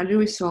necessarily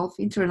resolve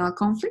internal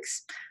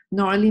conflicts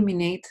nor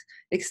eliminate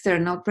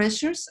external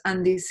pressures,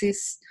 and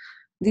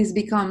this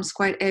becomes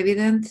quite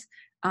evident,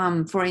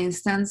 for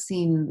instance,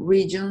 in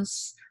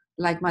regions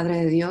like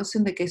Madre de Dios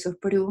in the case of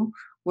Peru,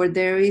 where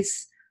there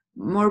is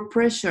more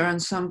pressure on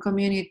some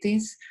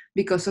communities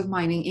because of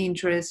mining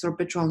interests or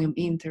petroleum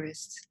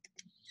interests.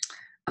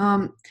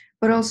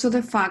 But also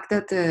the fact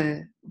that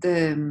the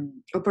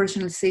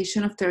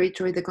operationalization of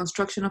territory, the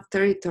construction of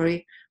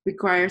territory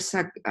requires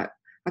a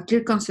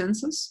clear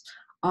consensus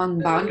on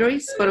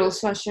boundaries, but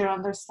also a shared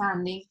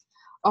understanding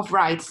of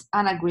rights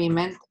and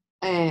agreement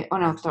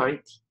on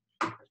authority.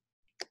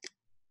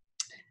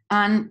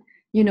 And,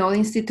 you know,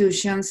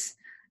 institutions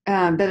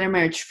that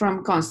emerge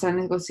from constant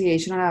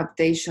negotiation and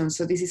adaptation.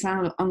 So this is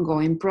an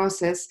ongoing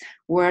process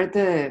where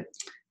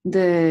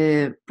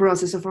the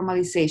process of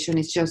formalization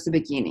is just the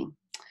beginning.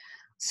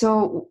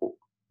 So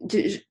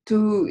just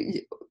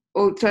to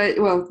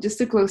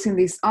closing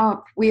this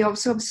up, we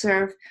also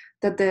observe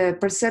that the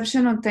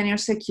perception on tenure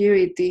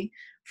security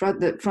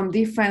from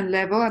different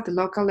level at the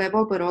local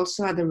level, but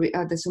also at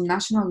the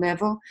subnational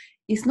level,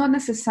 is not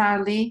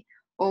necessarily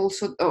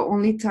also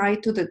only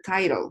tied to the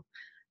title.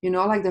 You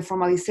know, like the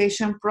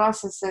formalization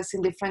processes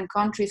in different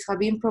countries have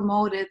been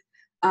promoted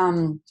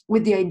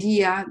with the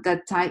idea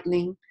that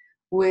titling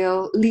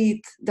will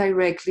lead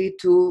directly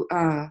to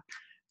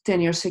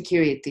tenure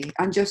security.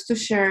 And just to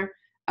share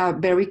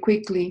very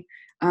quickly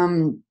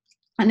an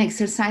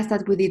exercise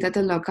that we did at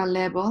the local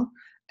level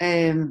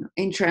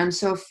in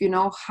terms of, you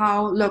know,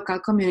 how local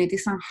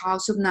communities and how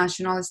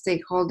subnational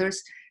stakeholders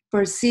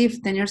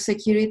perceive tenure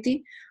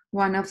security.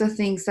 One of the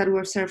things that we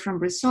observed from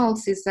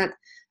results is that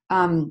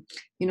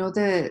you know,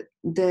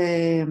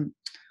 the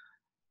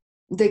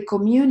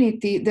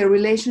community, the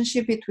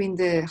relationship between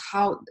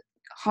how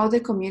the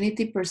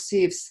community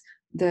perceives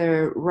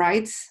their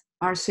rights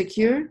are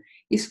secure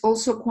is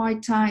also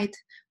quite tied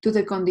to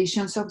the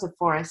conditions of the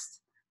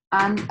forest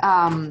and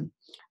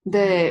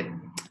the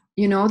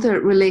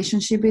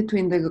relationship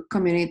between the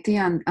community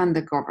and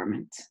the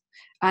government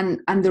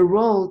and the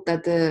role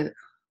that the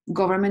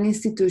government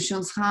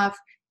institutions have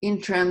in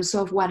terms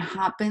of what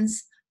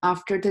happens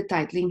after the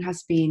titling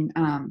has been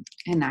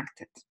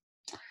enacted.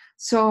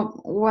 So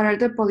what are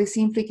the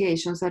policy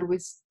implications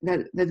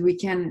that we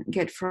can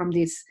get from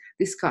these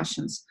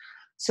discussions?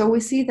 So we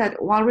see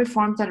that while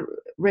reforms that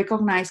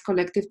recognize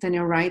collective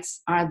tenure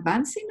rights are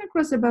advancing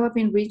across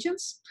developing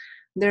regions,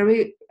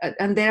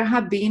 there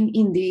have been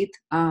indeed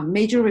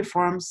major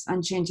reforms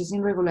and changes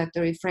in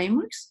regulatory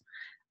frameworks.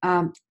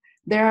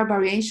 There are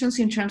variations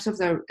in terms of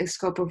the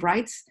scope of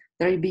rights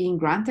that are being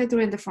granted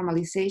during the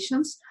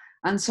formalizations,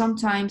 and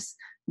sometimes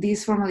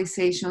these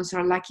formalizations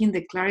are lacking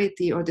the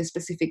clarity or the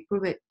specific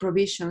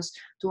provisions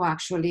to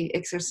actually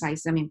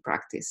exercise them in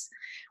practice.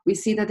 We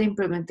see that the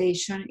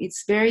implementation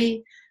is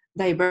very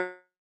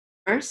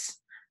diverse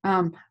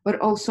but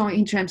also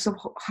in terms of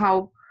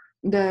how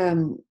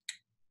the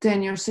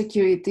tenure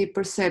security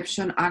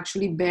perception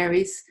actually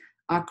varies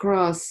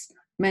across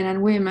men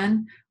and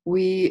women.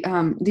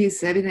 This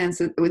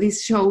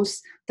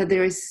shows that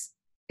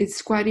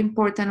it's quite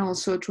important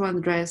also to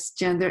address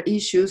gender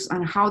issues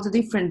and how the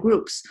different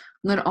groups,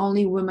 not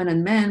only women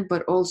and men,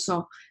 but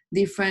also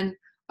different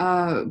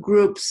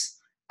groups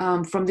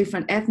from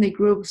different ethnic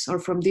groups or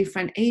from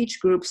different age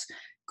groups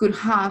could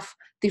have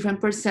different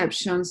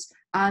perceptions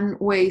and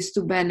ways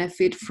to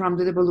benefit from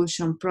the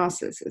devolution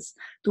processes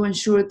to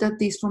ensure that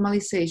these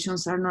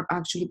formalizations are not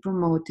actually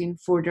promoting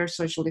further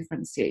social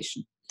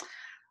differentiation.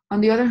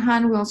 On the other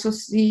hand, we also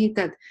see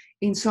that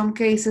in some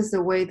cases,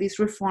 the way these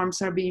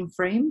reforms are being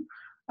framed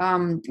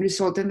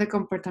result in the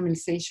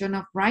compartmentalization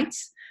of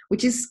rights,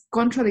 which is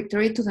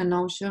contradictory to the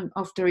notion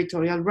of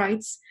territorial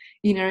rights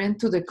inherent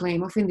to the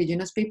claim of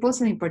indigenous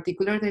peoples, and in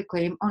particular, the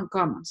claim on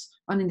commons,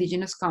 on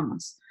indigenous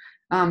commons.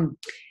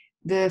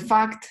 The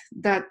fact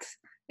that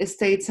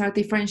states are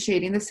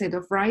differentiating the set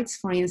of rights,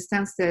 for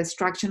instance, the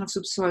extraction of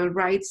subsoil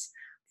rights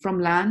from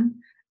land,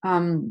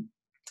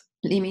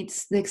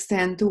 limits the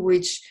extent to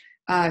which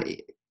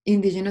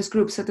indigenous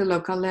groups at the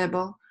local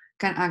level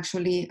can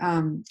actually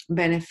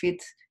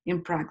benefit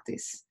in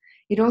practice.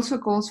 It also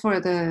calls for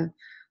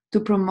to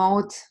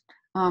promote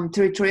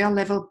territorial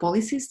level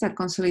policies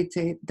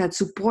that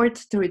support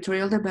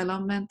territorial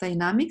development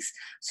dynamics.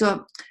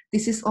 So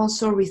this is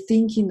also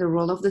rethinking the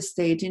role of the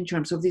state in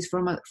terms of this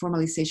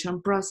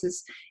formalization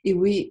process. If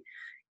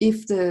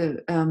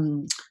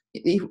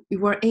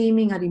we're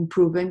aiming at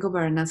improving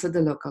governance at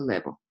the local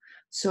level.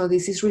 So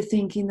this is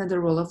rethinking that the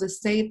role of the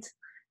state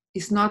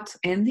is not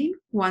ending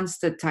once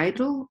the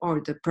title or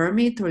the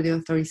permit or the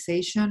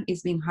authorization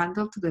is being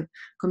handled to the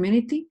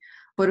community,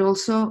 but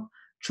also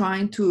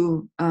trying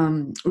to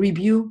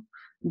review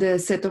the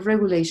set of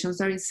regulations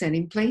that is set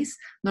in place,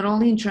 not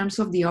only in terms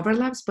of the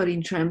overlaps, but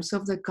in terms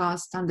of the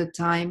cost and the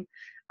time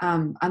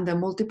and the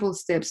multiple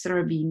steps that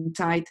are being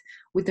tied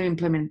with their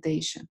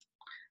implementation.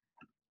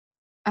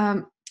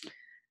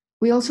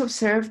 We also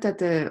observed that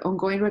the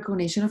ongoing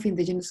recognition of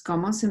indigenous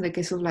commons in the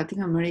case of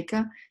Latin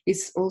America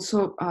is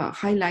also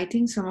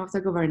highlighting some of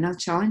the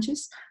governance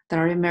challenges that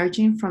are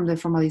emerging from the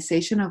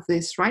formalization of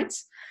these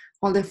rights.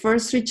 While the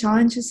first three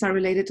challenges are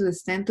related to the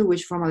extent to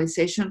which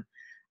formalization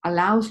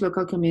allows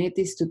local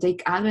communities to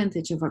take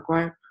advantage of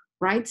acquired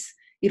rights,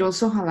 it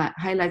also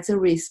highlights the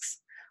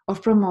risks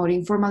of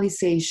promoting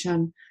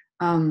formalization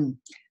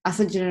as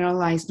a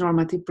generalized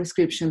normative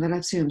prescription that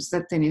assumes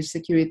that tenure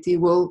security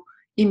will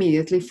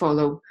immediately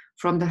follow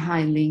from the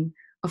handling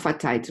of a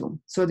title.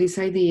 So this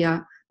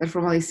idea that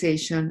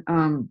formalization,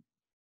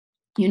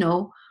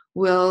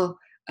 will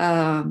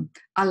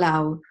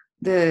allow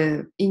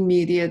the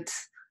immediate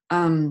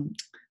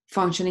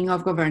functioning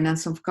of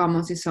governance of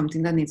commons is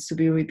something that needs to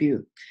be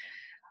reviewed.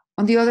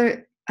 On the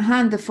other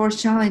hand, the fourth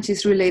challenge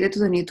is related to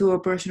the need to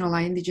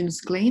operationalize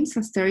indigenous claims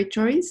as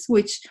territories,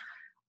 which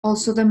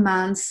also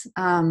demands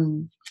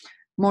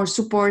more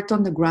support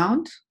on the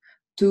ground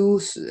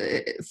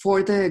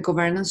for the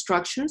governance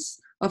structures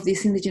of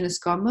these indigenous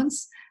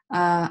commons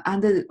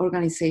and the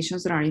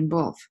organizations that are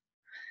involved.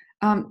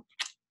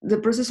 The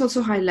process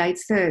also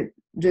highlights the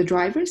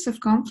drivers of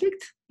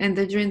conflict,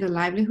 endangering the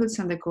livelihoods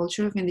and the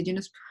culture of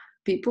indigenous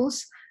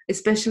peoples,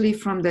 especially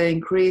from the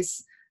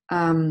increased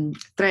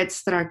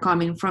threats that are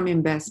coming from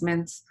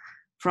investments,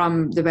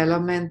 from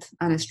development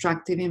and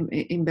extractive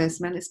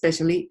investment,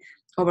 especially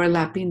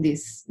overlapping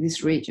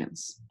these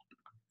regions.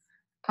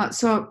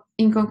 So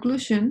in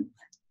conclusion,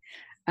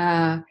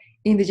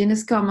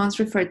 indigenous commons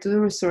refer to the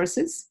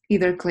resources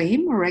either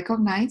claimed or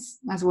recognized,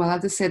 as well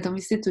as the set of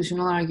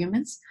institutional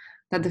arguments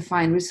that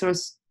define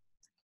resource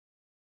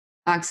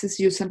access,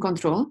 use, and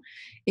control.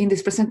 In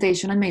this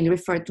presentation, I mainly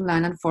refer to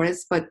land and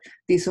forest, but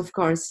this, of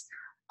course,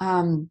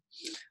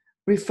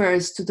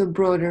 refers to the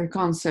broader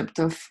concept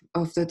of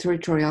the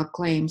territorial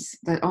claims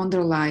that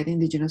underlie the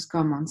indigenous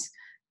commons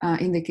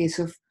in the case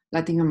of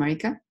Latin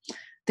America.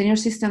 Tenure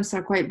systems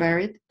are quite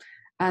varied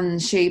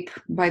and shaped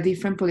by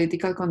different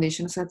political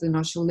conditions at the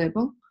national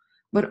level,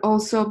 but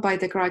also by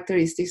the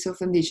characteristics of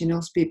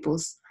indigenous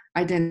peoples'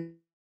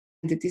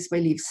 identities,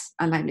 beliefs,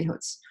 and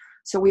livelihoods.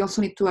 So we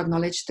also need to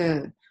acknowledge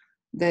the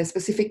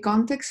specific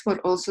context, but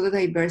also the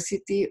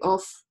diversity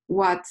of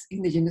what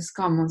indigenous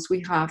commons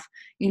we have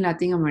in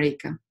Latin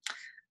America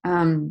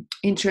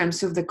in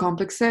terms of the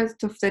complex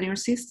set of tenure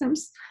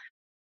systems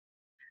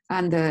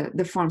and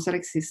the forms that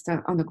exist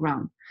on the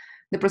ground.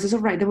 The process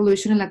of right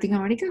devolution in Latin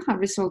America have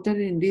resulted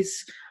in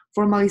this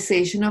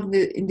formalization of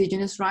the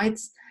indigenous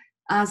rights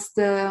as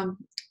the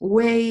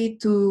way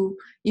to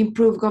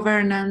improve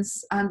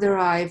governance and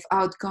derive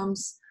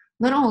outcomes,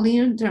 not only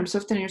in terms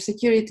of tenure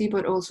security,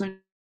 but also in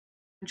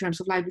terms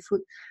of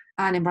livelihood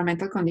and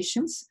environmental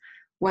conditions,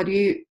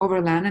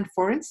 over land and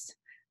forest.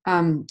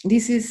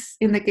 This is,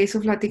 in the case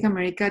of Latin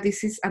America,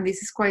 this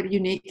is quite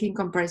unique in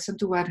comparison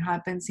to what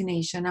happens in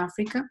Asia and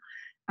Africa.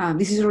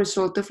 This is a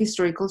result of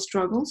historical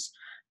struggles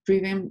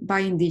driven by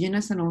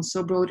indigenous and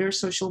also broader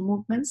social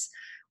movements,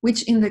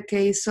 which in the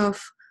case of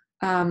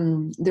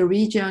the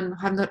region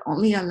have not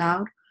only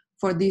allowed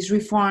for these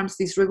reforms,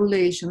 these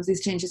regulations,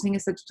 these changes in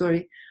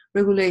statutory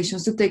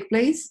regulations to take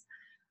place,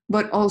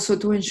 but also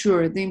to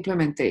ensure the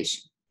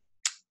implementation.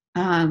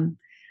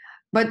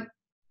 But,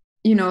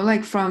 you know,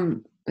 like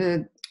from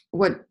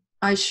what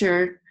I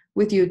shared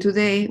with you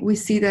today, we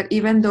see that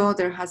even though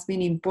there has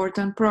been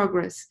important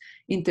progress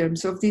in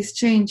terms of these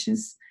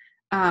changes,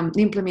 the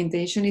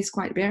implementation is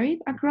quite varied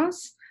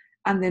across,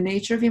 and the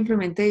nature of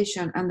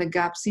implementation and the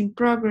gaps in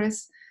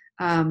progress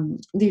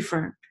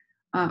differ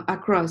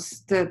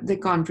across the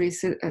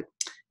countries,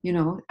 you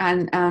know,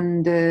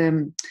 and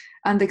the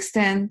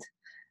extent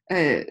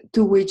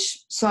to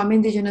which some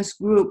indigenous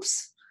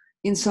groups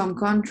in some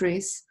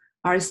countries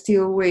are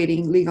still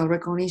waiting legal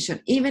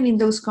recognition, even in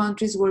those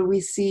countries where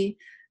we see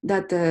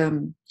that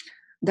the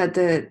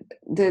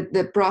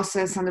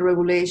process and the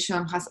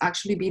regulation has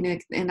actually been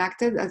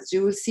enacted, as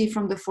you will see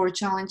from the 4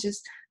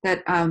 challenges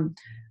that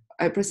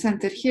I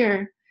presented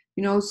here.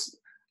 You know,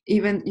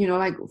 even, you know,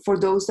 like for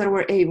those that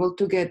were able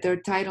to get their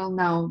title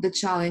now, the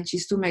challenge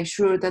is to make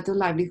sure that the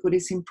livelihood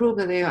is improved,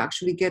 that they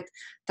actually get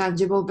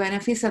tangible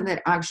benefits, and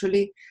that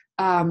actually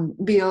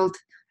build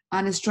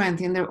and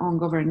strengthen their own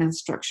governance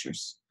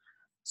structures.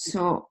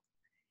 So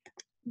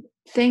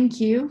thank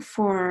you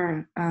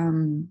for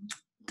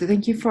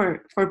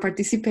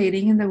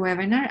participating in the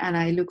webinar, and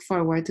I look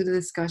forward to the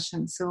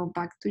discussion. So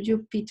back to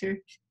you, Peter.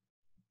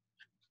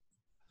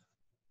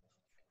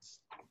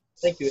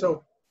 Thank you.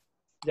 So,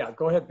 yeah,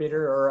 go ahead,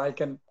 Peter, or I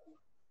can.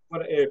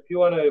 If you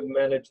want to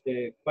manage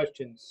the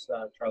questions,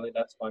 Charlie,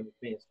 that's fine with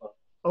me as well.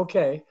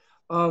 Okay.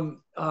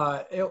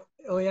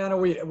 Iliana,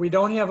 we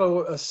don't have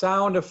a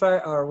sound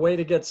effect or way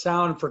to get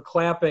sound for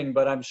clapping,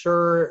 but I'm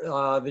sure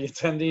the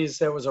attendees,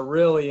 that was a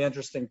really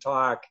interesting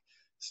talk.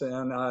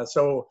 And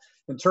so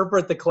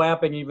interpret the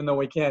clapping even though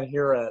we can't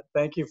hear it.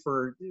 Thank you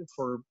for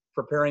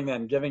preparing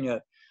that and giving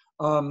it.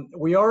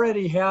 We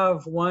already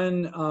have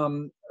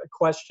one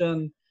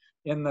question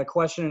in the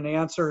question and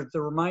answer.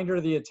 The reminder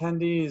of the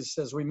attendees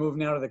as we move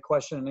now to the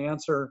question and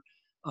answer,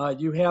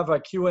 you have a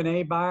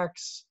Q&A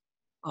box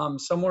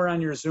somewhere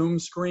on your Zoom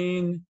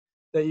screen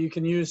that you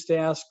can use to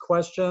ask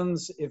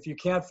questions. If you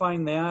can't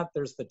find that,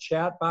 there's the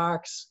chat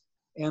box.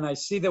 And I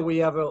see that we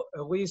have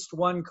at least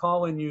one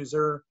call-in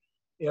user.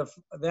 If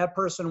that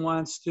person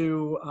wants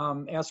to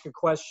ask a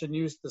question,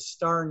 use the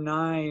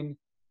 *9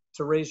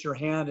 to raise your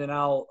hand and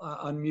I'll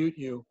unmute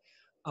you.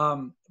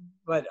 And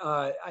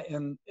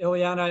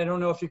Iliana, I don't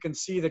know if you can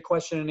see the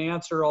question and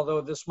answer,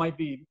 although this might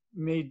be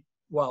made,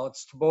 well,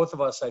 it's to both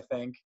of us, I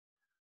think.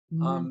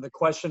 The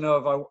question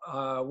of,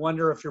 I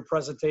wonder if your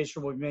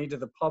presentation will be made to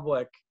the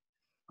public.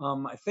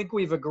 I think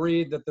we've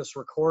agreed that this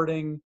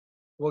recording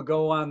will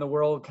go on the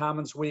World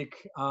Commons Week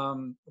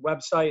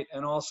website,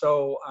 and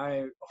also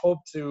I hope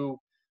to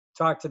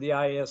talk to the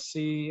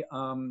IASC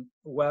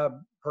web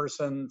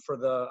person for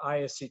the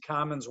IASC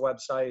Commons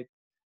website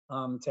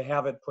to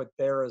have it put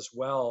there as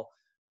well.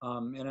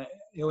 And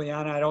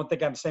Iliana, I don't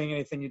think I'm saying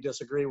anything you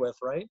disagree with,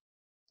 right?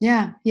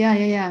 Yeah.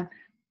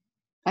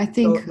 I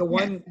think so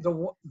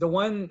the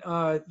one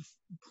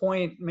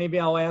point maybe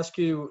I'll ask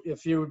you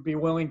if you would be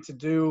willing to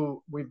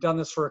do, we've done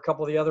this for a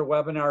couple of the other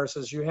webinars,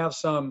 is you have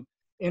some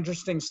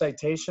interesting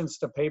citations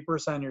to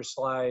papers on your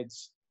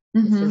slides.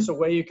 If there's a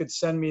way you could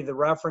send me the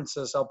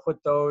references, I'll put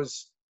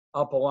those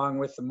up along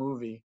with the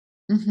movie.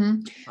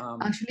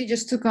 Actually,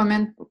 just to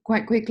comment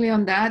quite quickly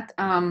on that,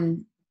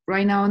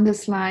 right now on the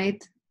slide,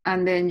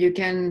 and then you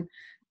can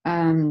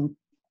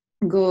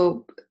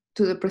go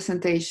to the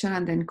presentation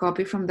and then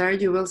copy from there.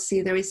 You will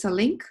see there is a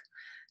link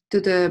to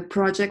the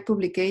project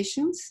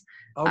publications.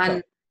 Okay.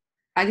 And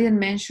I didn't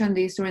mention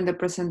this during the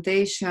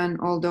presentation,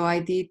 although I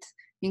did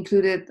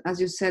include it,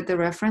 as you said, the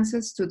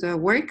references to the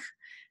work.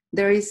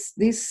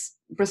 This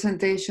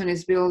presentation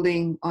is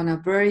building on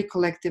a very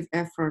collective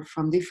effort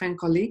from different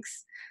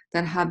colleagues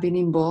that have been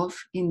involved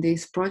in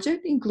this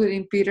project,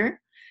 including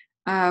Peter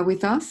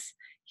with us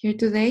here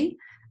today.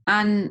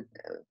 And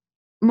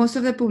most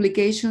of the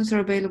publications are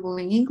available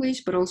in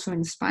English, but also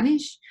in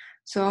Spanish.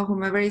 So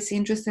whomever is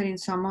interested in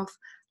some of,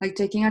 like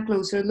taking a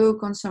closer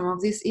look on some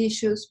of these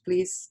issues,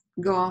 please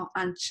go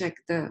and check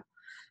the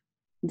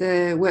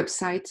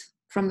website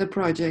from the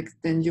project,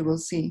 then you will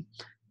see.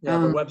 Yeah,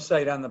 the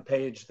website on the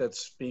page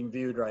that's being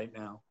viewed right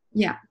now.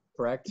 Yeah.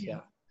 Correct?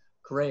 Yeah.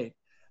 Great.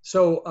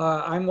 So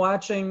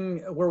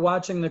we're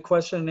watching the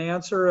question and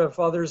answer. If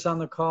others on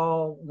the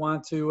call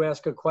want to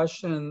ask a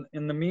question,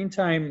 in the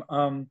meantime,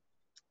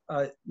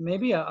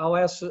 maybe I'll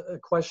ask a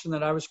question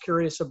that I was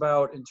curious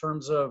about in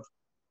terms of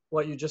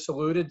what you just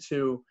alluded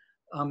to.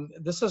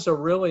 This is a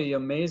really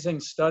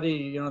amazing study,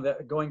 you know,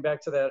 that going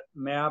back to that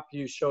map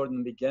you showed in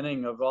the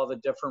beginning of all the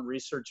different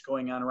research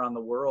going on around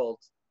the world.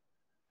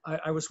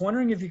 I was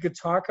wondering if you could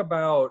talk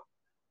about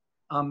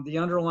the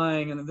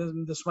underlying,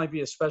 and this might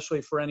be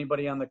especially for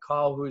anybody on the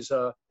call who's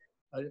a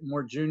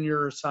more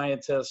junior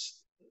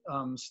scientist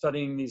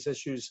studying these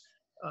issues.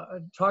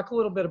 Talk a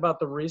little bit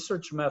about the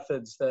research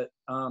methods that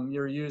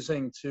you're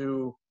using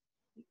to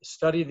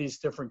study these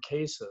different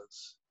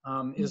cases.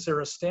 Is there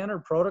a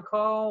standard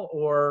protocol,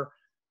 or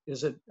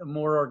Is it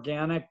more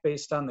organic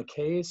based on the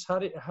case? How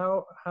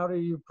do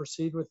you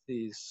proceed with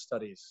these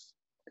studies?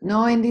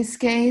 No, in this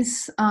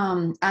case,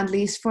 at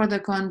least for the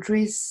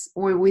countries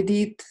where we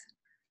did,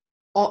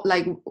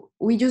 like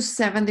we used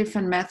 7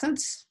 different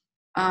methods.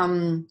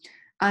 And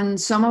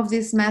some of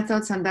these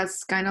methods, and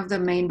that's kind of the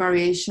main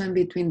variation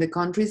between the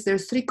countries.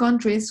 There's 3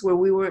 countries where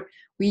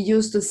we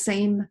used the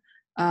same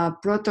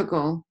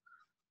protocol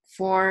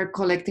for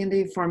collecting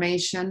the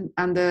information,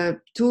 and the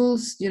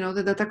tools,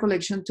 the data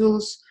collection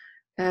tools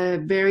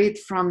varied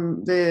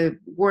from the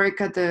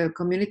work at the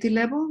community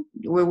level,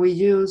 where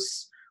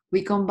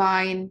we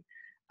combine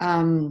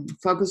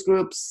focus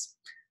groups,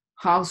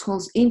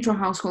 households,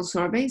 intra-household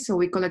surveys. So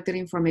we collected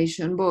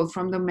information both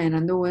from the men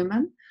and the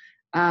women,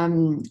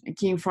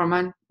 key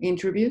informant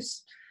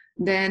interviews.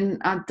 Then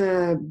at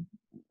the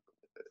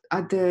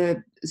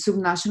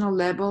subnational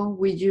level,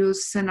 we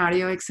use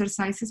scenario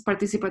exercises,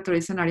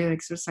 participatory scenario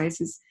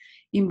exercises,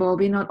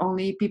 involving not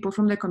only people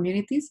from the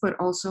communities, but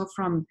also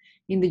from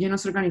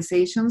indigenous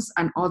organizations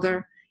and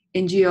other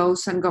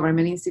NGOs and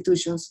government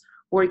institutions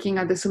working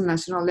at the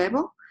subnational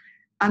level.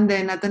 And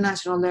then at the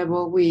national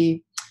level,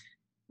 we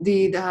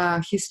did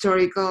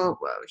historical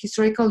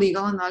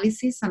legal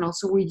analysis, and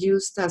also we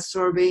used a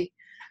survey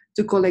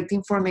to collect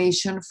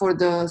information for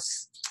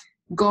those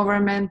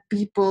government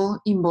people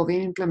involved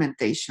in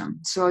implementation.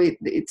 So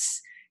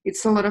it's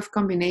a lot of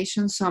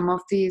combinations. Some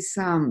of these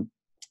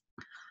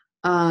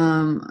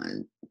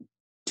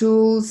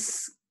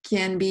tools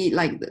can be,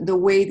 like, the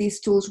way these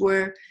tools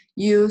were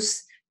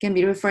used can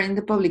be referred in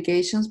the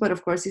publications, but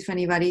of course, if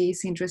anybody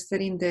is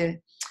interested in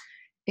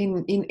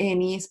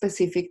any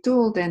specific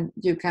tool, then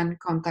you can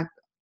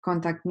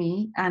contact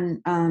me.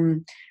 And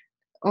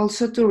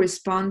also, to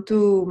respond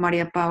to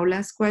Maria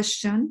Paula's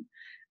question,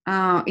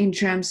 in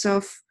terms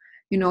of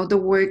the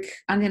work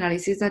and the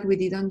analysis that we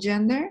did on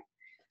gender,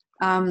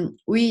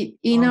 maybe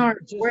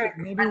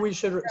we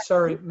should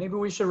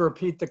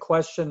repeat the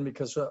question,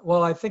 because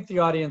well, I think the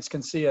audience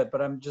can see it,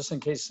 but I'm just in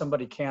case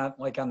somebody can't,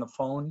 like on the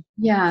phone.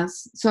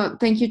 Yes. So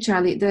thank you,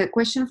 Charlie. The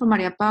question from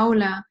Maria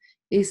Paula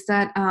is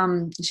that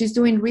she's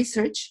doing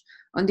research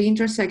on the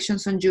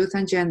intersections on youth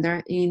and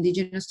gender in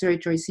indigenous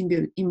territories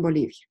in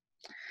Bolivia.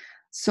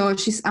 So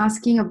she's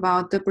asking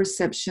about the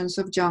perceptions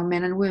of young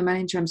men and women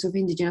in terms of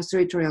indigenous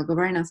territorial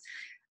governance.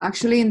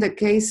 Actually, in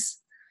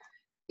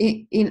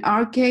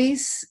our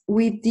case,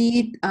 we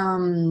did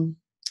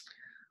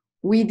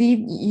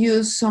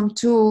use some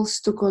tools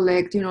to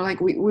collect,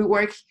 we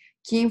work,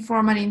 key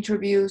informant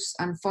interviews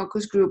and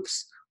focus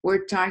groups were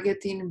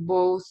targeting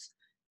both,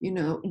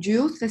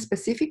 youth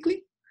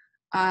specifically,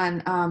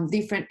 and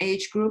different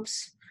age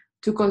groups,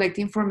 to collect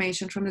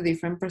information from the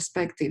different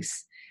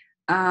perspectives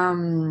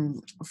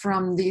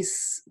from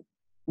these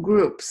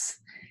groups.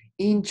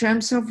 In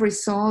terms of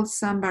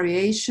results and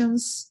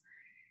variations,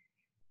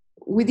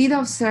 we did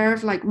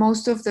observe, like,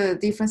 most of the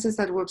differences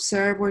that we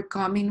observed were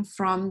coming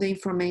from the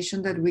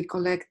information that we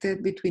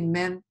collected between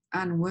men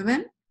and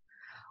women.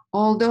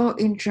 Although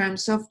in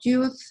terms of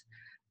youth,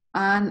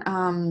 and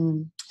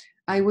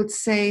I would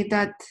say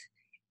that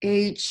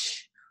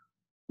age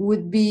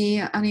would be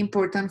an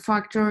important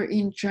factor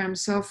in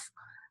terms of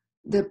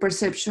the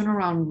perception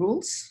around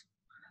rules,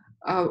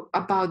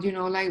 about,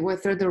 like,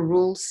 whether the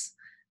rules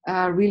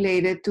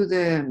related to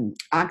the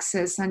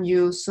access and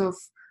use of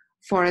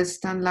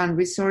forest and land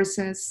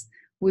resources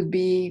would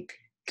be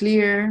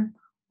clear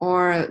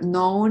or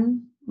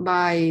known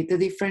by the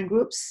different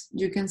groups.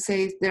 You can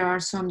say there are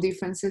some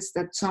differences,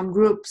 that some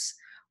groups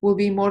will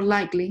be more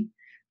likely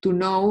to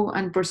know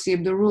and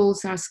perceive the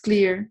rules as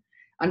clear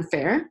and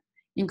fair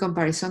in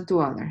comparison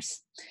to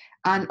others.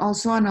 And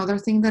also, another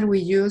thing that we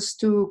used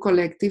to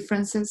collect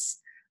differences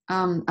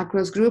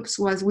across groups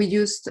was we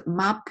used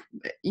map,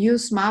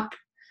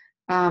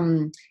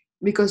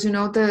 because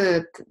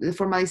the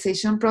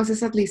formalization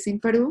process, at least in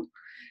Peru,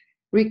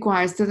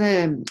 requires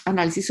the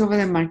analysis of a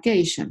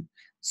demarcation.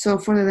 So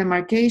for the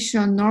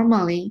demarcation,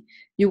 normally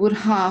you would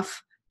have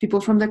people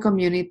from the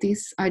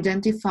communities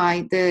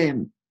identify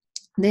the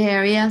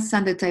areas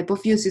and the type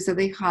of uses that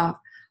they have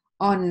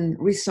on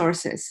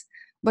resources.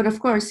 But of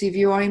course, if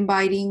you are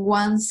inviting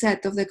one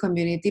set of the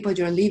community, but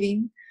you're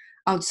living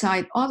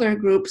outside other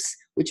groups,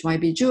 which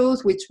might be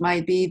youth, which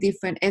might be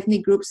different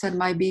ethnic groups that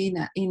might be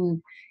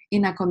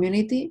in a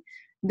community,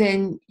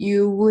 then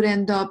you would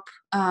end up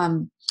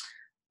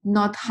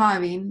not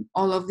having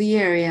all of the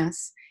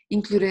areas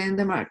included in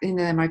the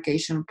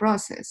demarcation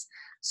process.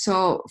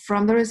 So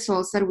from the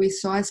results that we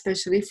saw,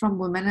 especially from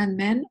women and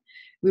men,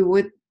 we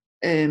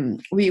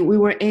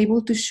were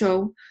able to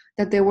show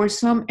that there were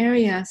some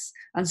areas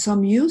and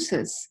some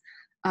uses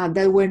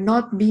that were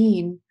not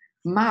being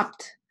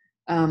mapped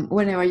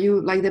whenever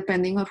you, like,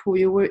 depending on who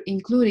you were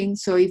including.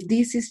 So if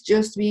this is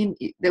just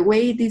the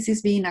way this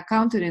is being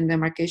accounted in the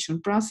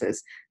demarcation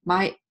process,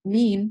 might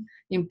mean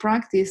in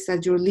practice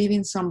that you're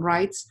leaving some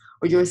rights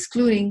or you're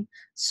excluding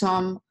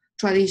some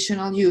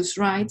traditional use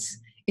rights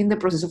in the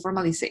process of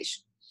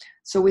formalization.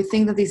 So we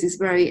think that this is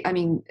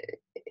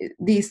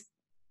these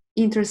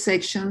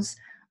intersections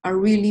are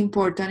really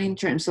important in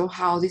terms of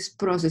how these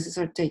processes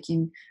are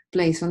taking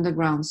place on the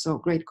ground. So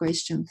great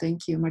question.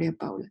 Thank you, Maria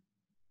Paula.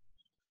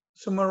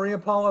 So Maria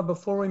Paula,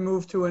 before we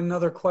move to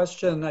another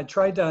question, I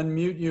tried to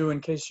unmute you in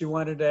case you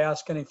wanted to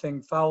ask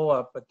anything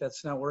follow-up, but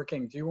that's not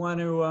working. Do you want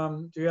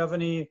to, do you have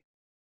any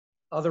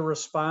other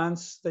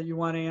response that you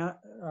want to,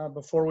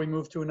 before we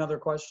move to another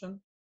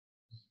question?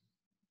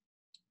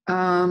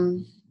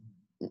 No,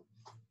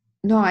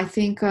 I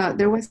think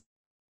there was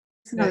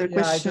another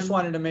question. I just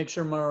wanted to make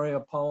sure Maria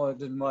Paula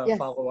didn't want to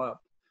follow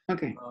up.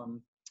 Okay.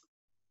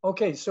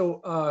 Okay,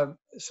 so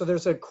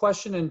there's a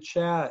question in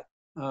chat,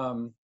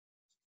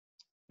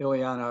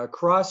 Iliana.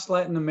 Across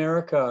Latin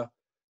America,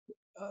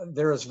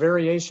 there is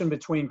variation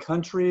between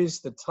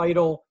countries, the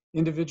title,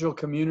 individual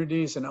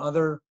communities, and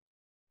others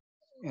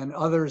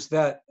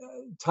that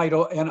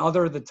title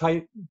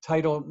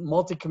title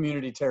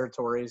multi-community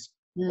territories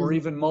or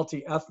even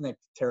multi-ethnic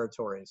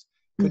territories.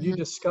 Could you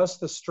discuss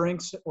the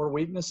strengths or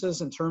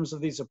weaknesses in terms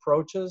of these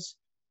approaches,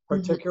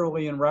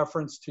 particularly in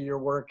reference to your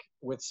work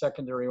with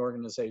secondary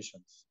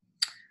organizations?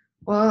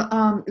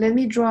 Well, let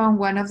me draw on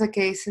one of the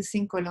cases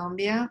in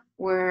Colombia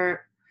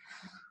where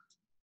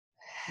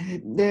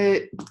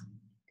the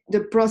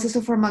process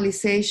of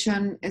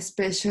formalization,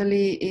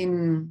 especially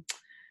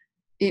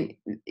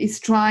is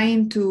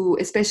trying to,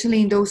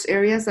 especially in those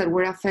areas that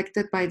were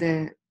affected by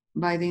the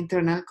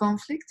internal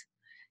conflict,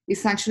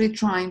 is actually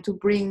trying to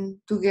bring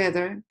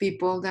together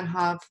people that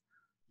have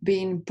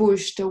been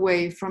pushed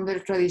away from their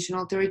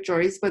traditional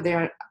territories, but they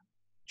are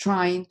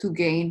trying to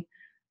gain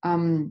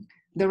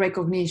the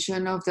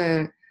recognition of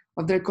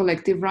their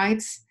collective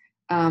rights,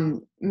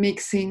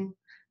 mixing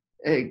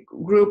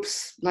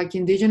groups like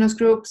indigenous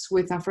groups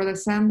with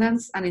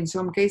Afro-descendants, and in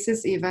some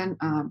cases even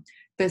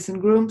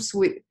peasant groups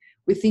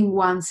within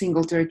one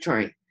single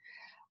territory.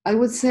 I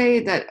would say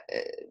that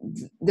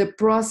the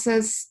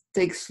process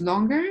takes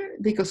longer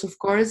because, of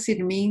course, it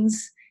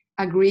means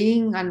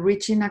agreeing and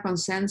reaching a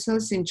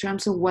consensus in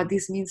terms of what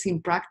this means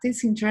in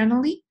practice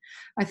internally.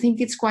 I think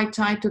it's quite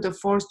tied to the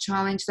fourth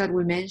challenge that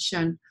we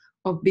mentioned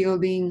of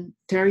building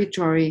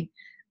territory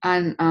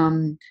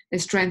and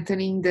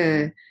strengthening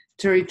the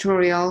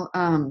territorial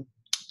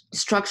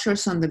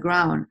structures on the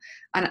ground.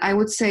 And I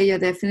would say, yeah,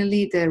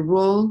 definitely the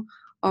role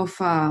of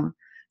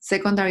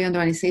secondary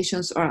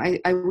organizations, or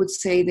I would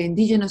say the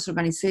indigenous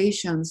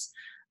organizations,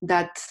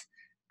 that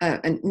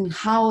and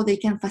how they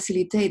can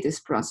facilitate this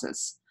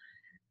process.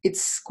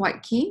 It's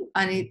quite key,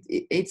 and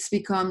it's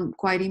become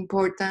quite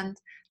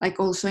important, like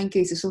also in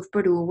cases of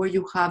Peru, where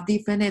you have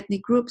different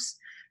ethnic groups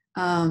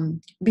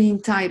being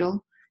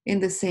titled in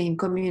the same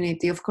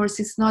community. Of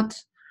course, it's not,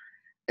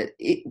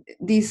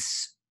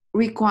 this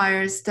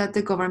requires that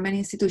the government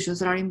institutions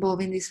that are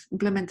involved in these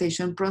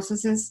implementation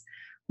processes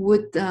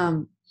would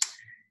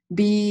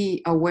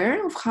be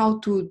aware of how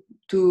to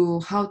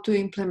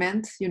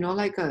implement,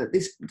 like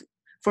this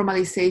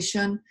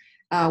formalization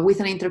with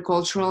an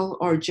intercultural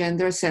or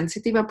gender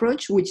sensitive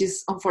approach, which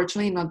is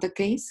unfortunately not the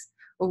case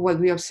of what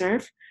we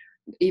observe,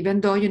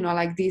 even though,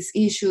 like these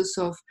issues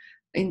of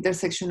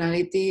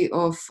intersectionality,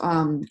 of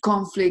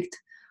conflict,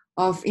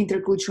 of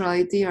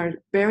interculturality are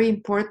very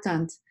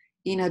important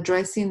in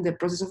addressing the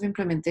process of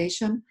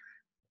implementation.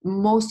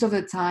 Most of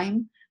the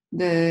time,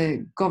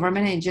 the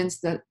government agents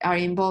that are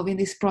involved in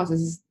these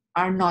processes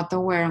are not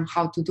aware of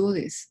how to do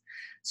this.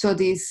 So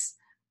this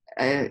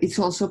it's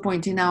also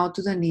pointing out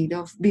to the need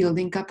of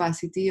building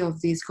capacity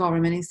of these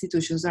government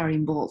institutions that are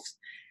involved,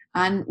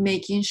 and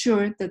making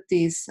sure that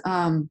these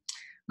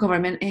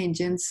government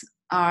agents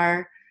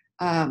are,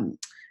 can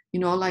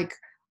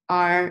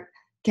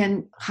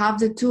have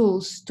the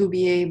tools to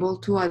be able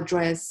to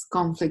address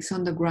conflicts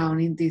on the ground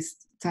in these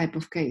type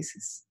of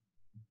cases.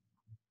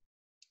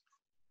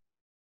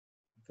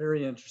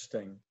 Very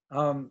interesting.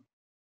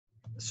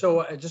 So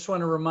I just want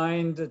to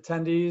remind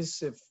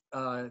attendees, if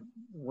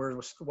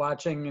we're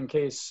watching in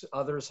case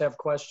others have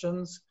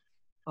questions.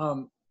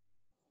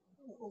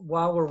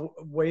 While we're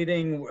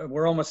waiting,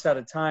 we're almost out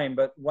of time,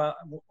 but while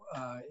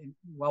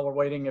we're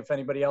waiting, if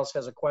anybody else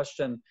has a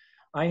question,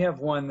 I have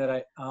one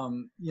that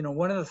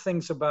one of the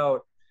things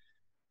about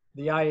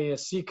the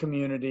IASC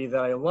community that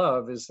I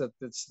love is that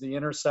it's the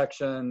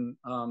intersection,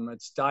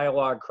 it's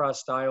dialogue,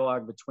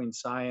 cross-dialogue between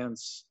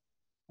science,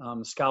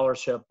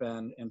 scholarship,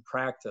 and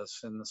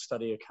practice in the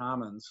study of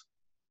commons.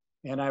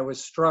 And I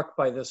was struck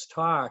by this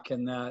talk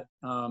in that,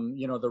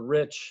 the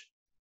rich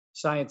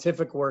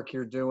scientific work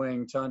you're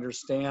doing to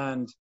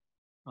understand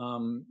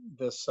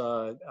this,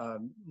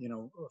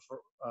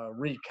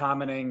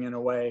 recommoning in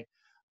a way,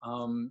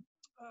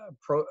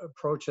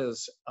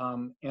 approaches,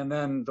 and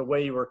then the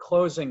way you were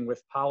closing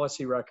with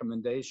policy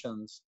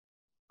recommendations.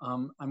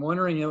 I'm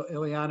wondering,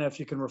 Iliana, if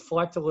you can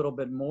reflect a little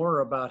bit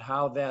more about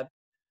how that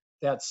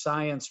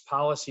science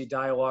policy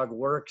dialogue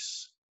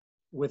works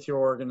with your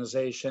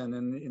organization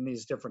in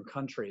these different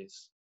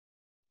countries.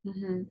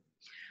 Mm-hmm.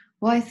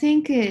 Well, I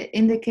think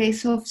in the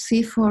case of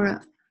CIFOR,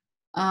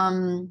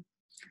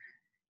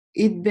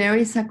 it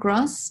varies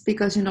across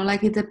because,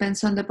 it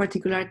depends on the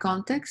particular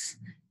context.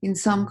 In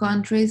some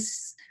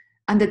countries,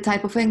 and the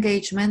type of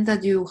engagement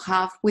that you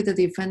have with the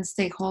different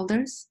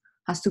stakeholders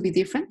has to be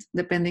different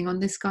depending on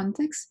this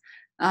context.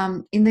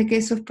 In the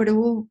case of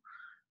Peru,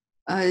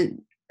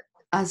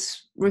 as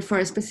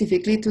referred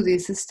specifically to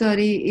this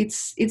study,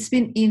 it's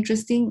been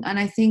interesting, and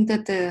I think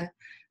that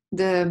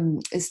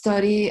the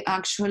study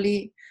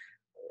actually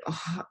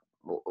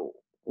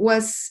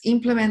was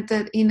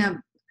implemented in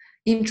an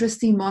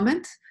interesting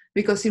moment,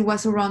 because it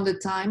was around the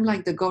time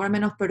like the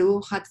government of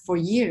Peru had for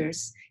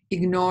years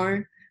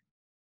ignored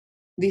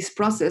this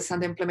process,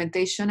 and the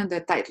implementation and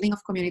the titling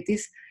of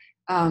communities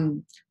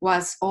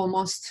was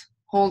almost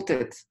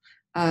halted.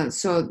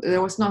 So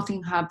there was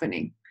nothing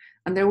happening.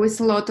 And there was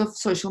a lot of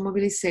social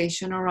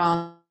mobilization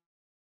around,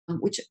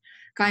 which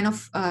kind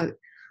of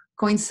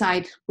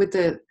coincide with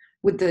the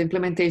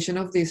implementation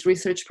of this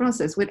research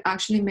process, which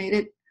actually made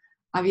it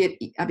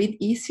a bit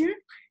easier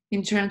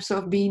in terms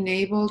of being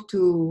able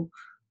to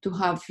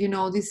have, you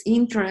know, this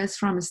interest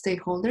from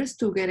stakeholders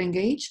to get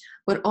engaged,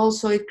 but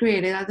also it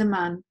created a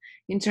demand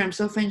in terms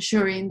of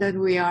ensuring that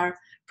we are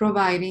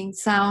providing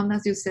sound,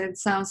 as you said,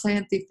 sound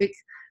scientific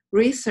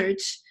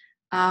research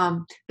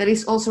that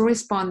is also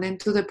responding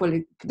to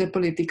the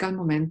political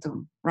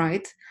momentum,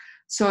 right?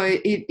 So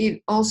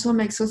it also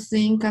makes us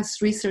think as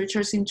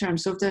researchers in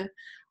terms of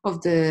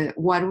the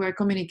what we're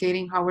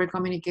communicating, how we're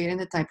communicating,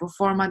 the type of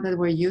format that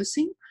we're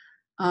using.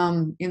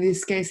 In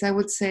this case, I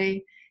would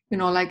say, you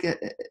know, like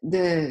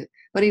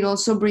but it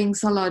also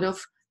brings a lot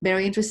of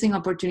very interesting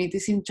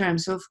opportunities in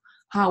terms of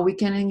how we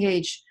can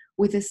engage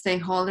with the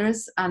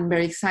stakeholders, and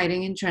very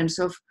exciting in terms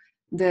of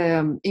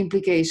the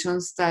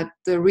implications that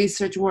the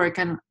research work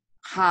can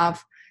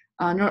have,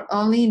 not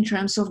only in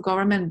terms of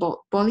government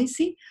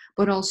policy,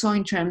 but also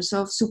in terms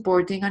of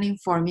supporting and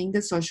informing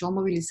the social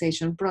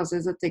mobilization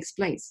process that takes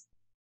place.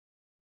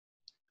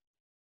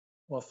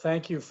 Well,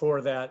 thank you for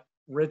that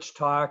rich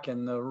talk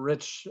and the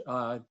rich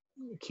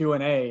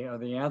Q&A,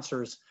 the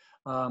answers.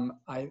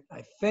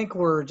 I think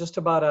we're just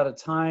about out of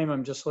time.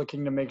 I'm just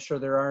looking to make sure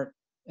there aren't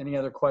any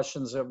other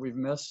questions that we've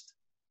missed.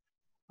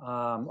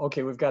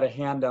 Okay, we've got a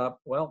hand up.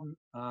 Well,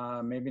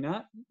 maybe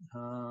not.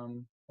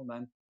 Hold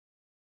on.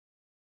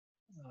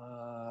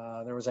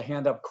 There was a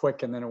hand up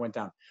quick and then it went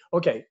down.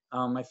 Okay,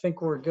 I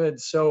think we're good.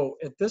 So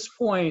at this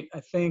point,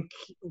 I think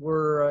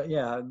we're,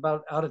 yeah,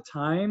 about out of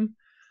time.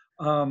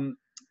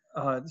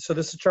 So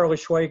this is Charlie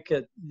Schweik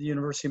at the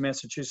University of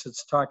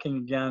Massachusetts talking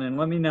again. And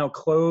let me now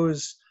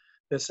close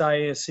this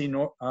IASC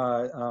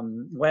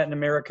Latin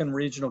American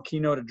Regional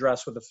Keynote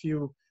Address with a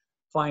few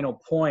final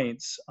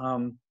points.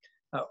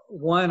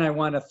 One, I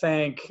want to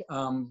thank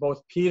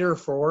both Peter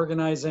for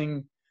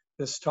organizing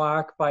this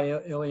talk by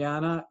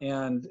Iliana,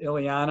 and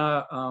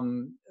Iliana,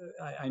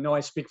 I know I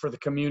speak for the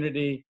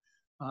community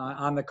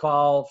on the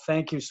call.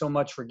 Thank you so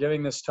much for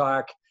giving this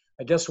talk.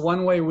 I guess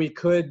one way we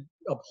could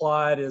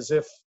applaud is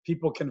if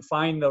people can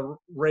find the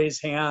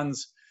raise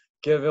hands,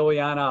 give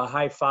Iliana a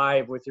high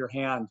five with your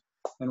hand,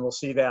 and we'll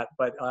see that.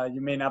 But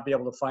you may not be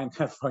able to find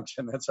that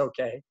function. That's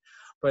okay.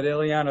 But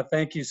Iliana,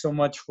 thank you so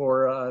much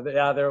for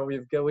yeah.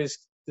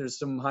 There's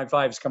some high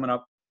fives coming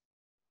up.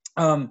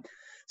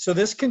 So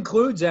this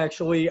concludes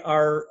actually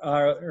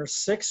our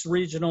 6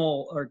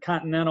 regional or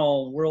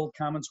continental World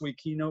Commons Week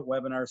keynote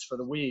webinars for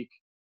the week.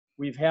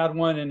 We've had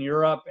one in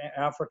Europe,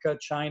 Africa,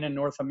 China,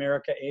 North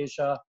America,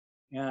 Asia,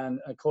 and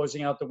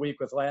closing out the week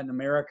with Latin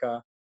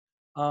America.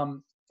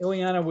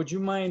 Iliana, would you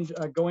mind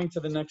going to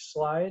the next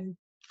slide?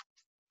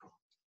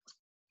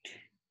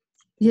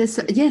 Yes,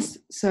 yes,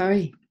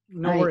 sorry.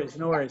 No worries,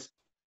 no worries.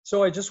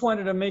 So I just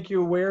wanted to make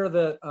you aware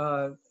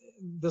that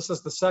this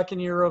is the 2nd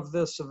year of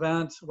this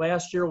event.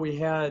 Last year we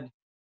had,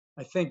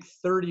 I think,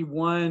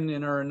 31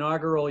 in our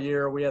inaugural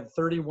year. We had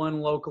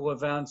 31 local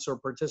events or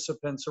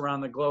participants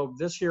around the globe.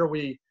 This year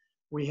we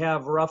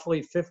have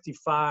roughly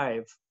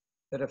 55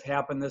 that have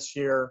happened this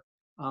year,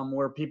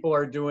 where people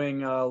are doing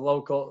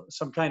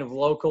some kind of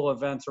local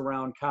events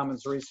around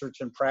commons research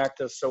and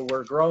practice. So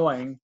we're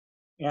growing,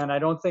 and I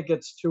don't think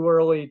it's too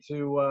early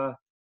to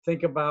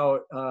think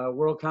about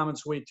World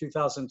Commons Week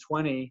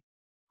 2020.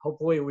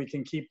 Hopefully we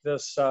can keep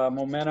this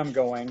momentum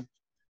going.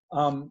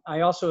 I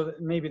also,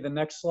 maybe the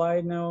next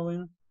slide now,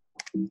 Iliana?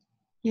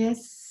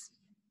 Yes.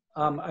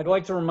 I'd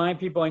like to remind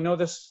people, I know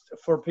this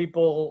for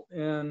people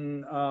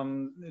in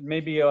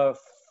maybe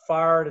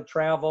far to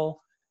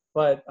travel,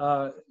 but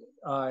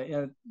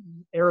in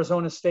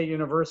Arizona State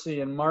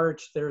University in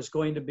March, there's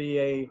going to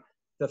be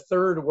the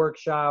 3rd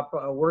workshop,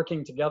 a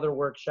working together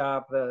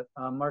workshop that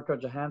Marco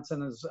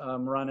Johansson is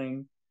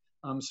running.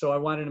 So I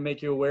wanted to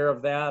make you aware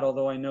of that,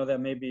 although I know that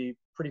may be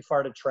pretty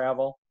far to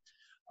travel.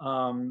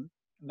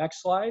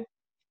 Next slide.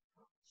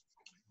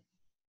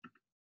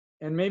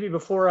 And maybe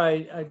before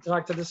I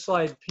talk to this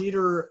slide,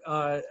 Peter,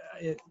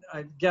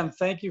 again,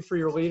 thank you for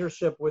your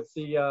leadership with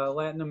the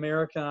Latin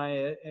American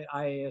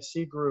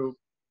IASC group.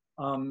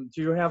 Do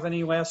you have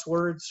any last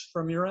words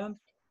from your end?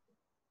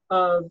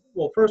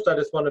 Well, first, I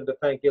just wanted to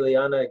thank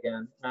Iliana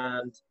again.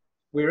 And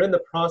we're in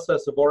the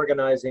process of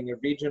organizing a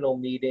regional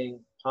meeting,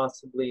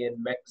 possibly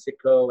in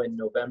Mexico in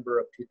November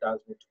of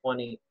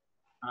 2020.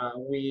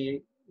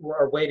 We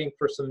are waiting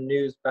for some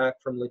news back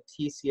from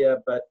Leticia,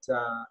 but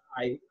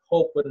I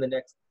hope in the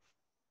next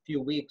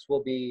few weeks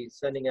we'll be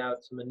sending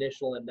out some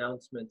initial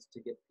announcements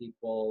to get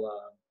people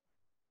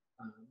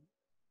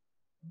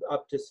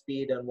up to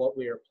speed on what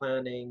we are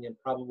planning, and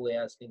probably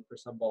asking for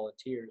some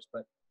volunteers.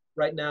 But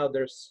right now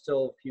there's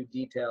still a few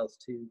details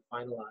to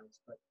finalize,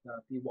 but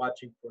be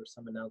watching for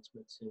some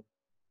announcements soon.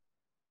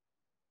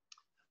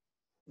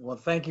 Well,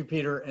 thank you,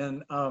 Peter.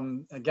 And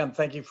again,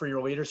 thank you for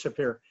your leadership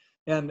here.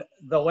 And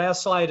the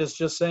last slide is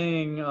just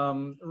saying,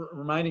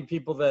 reminding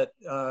people that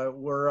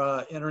we're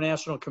an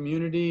international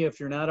community. If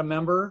you're not a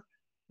member,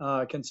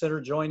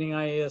 consider joining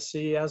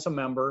IASC as a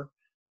member.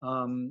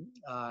 I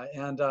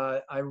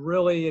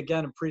really,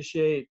 again,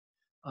 appreciate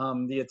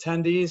the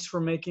attendees for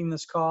making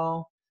this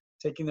call,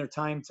 taking their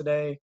time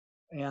today.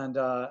 And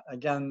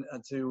again,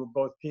 to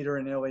both Peter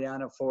and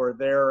Iliana for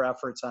their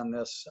efforts on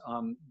this.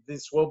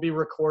 This will be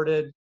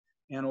recorded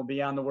and will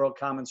be on the World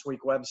Commons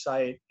Week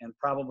website and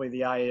probably the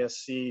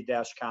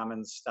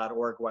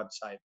IASC-commons.org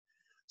website.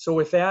 So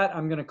with that,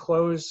 I'm going to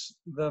close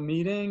the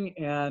meeting,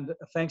 and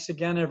thanks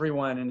again,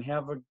 everyone, and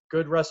have a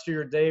good rest of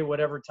your day,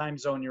 whatever time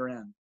zone you're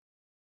in.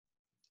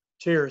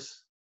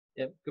 Cheers.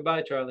 Yep.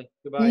 Goodbye, Charlie.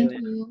 Goodbye. Thank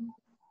you.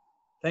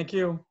 Thank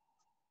you.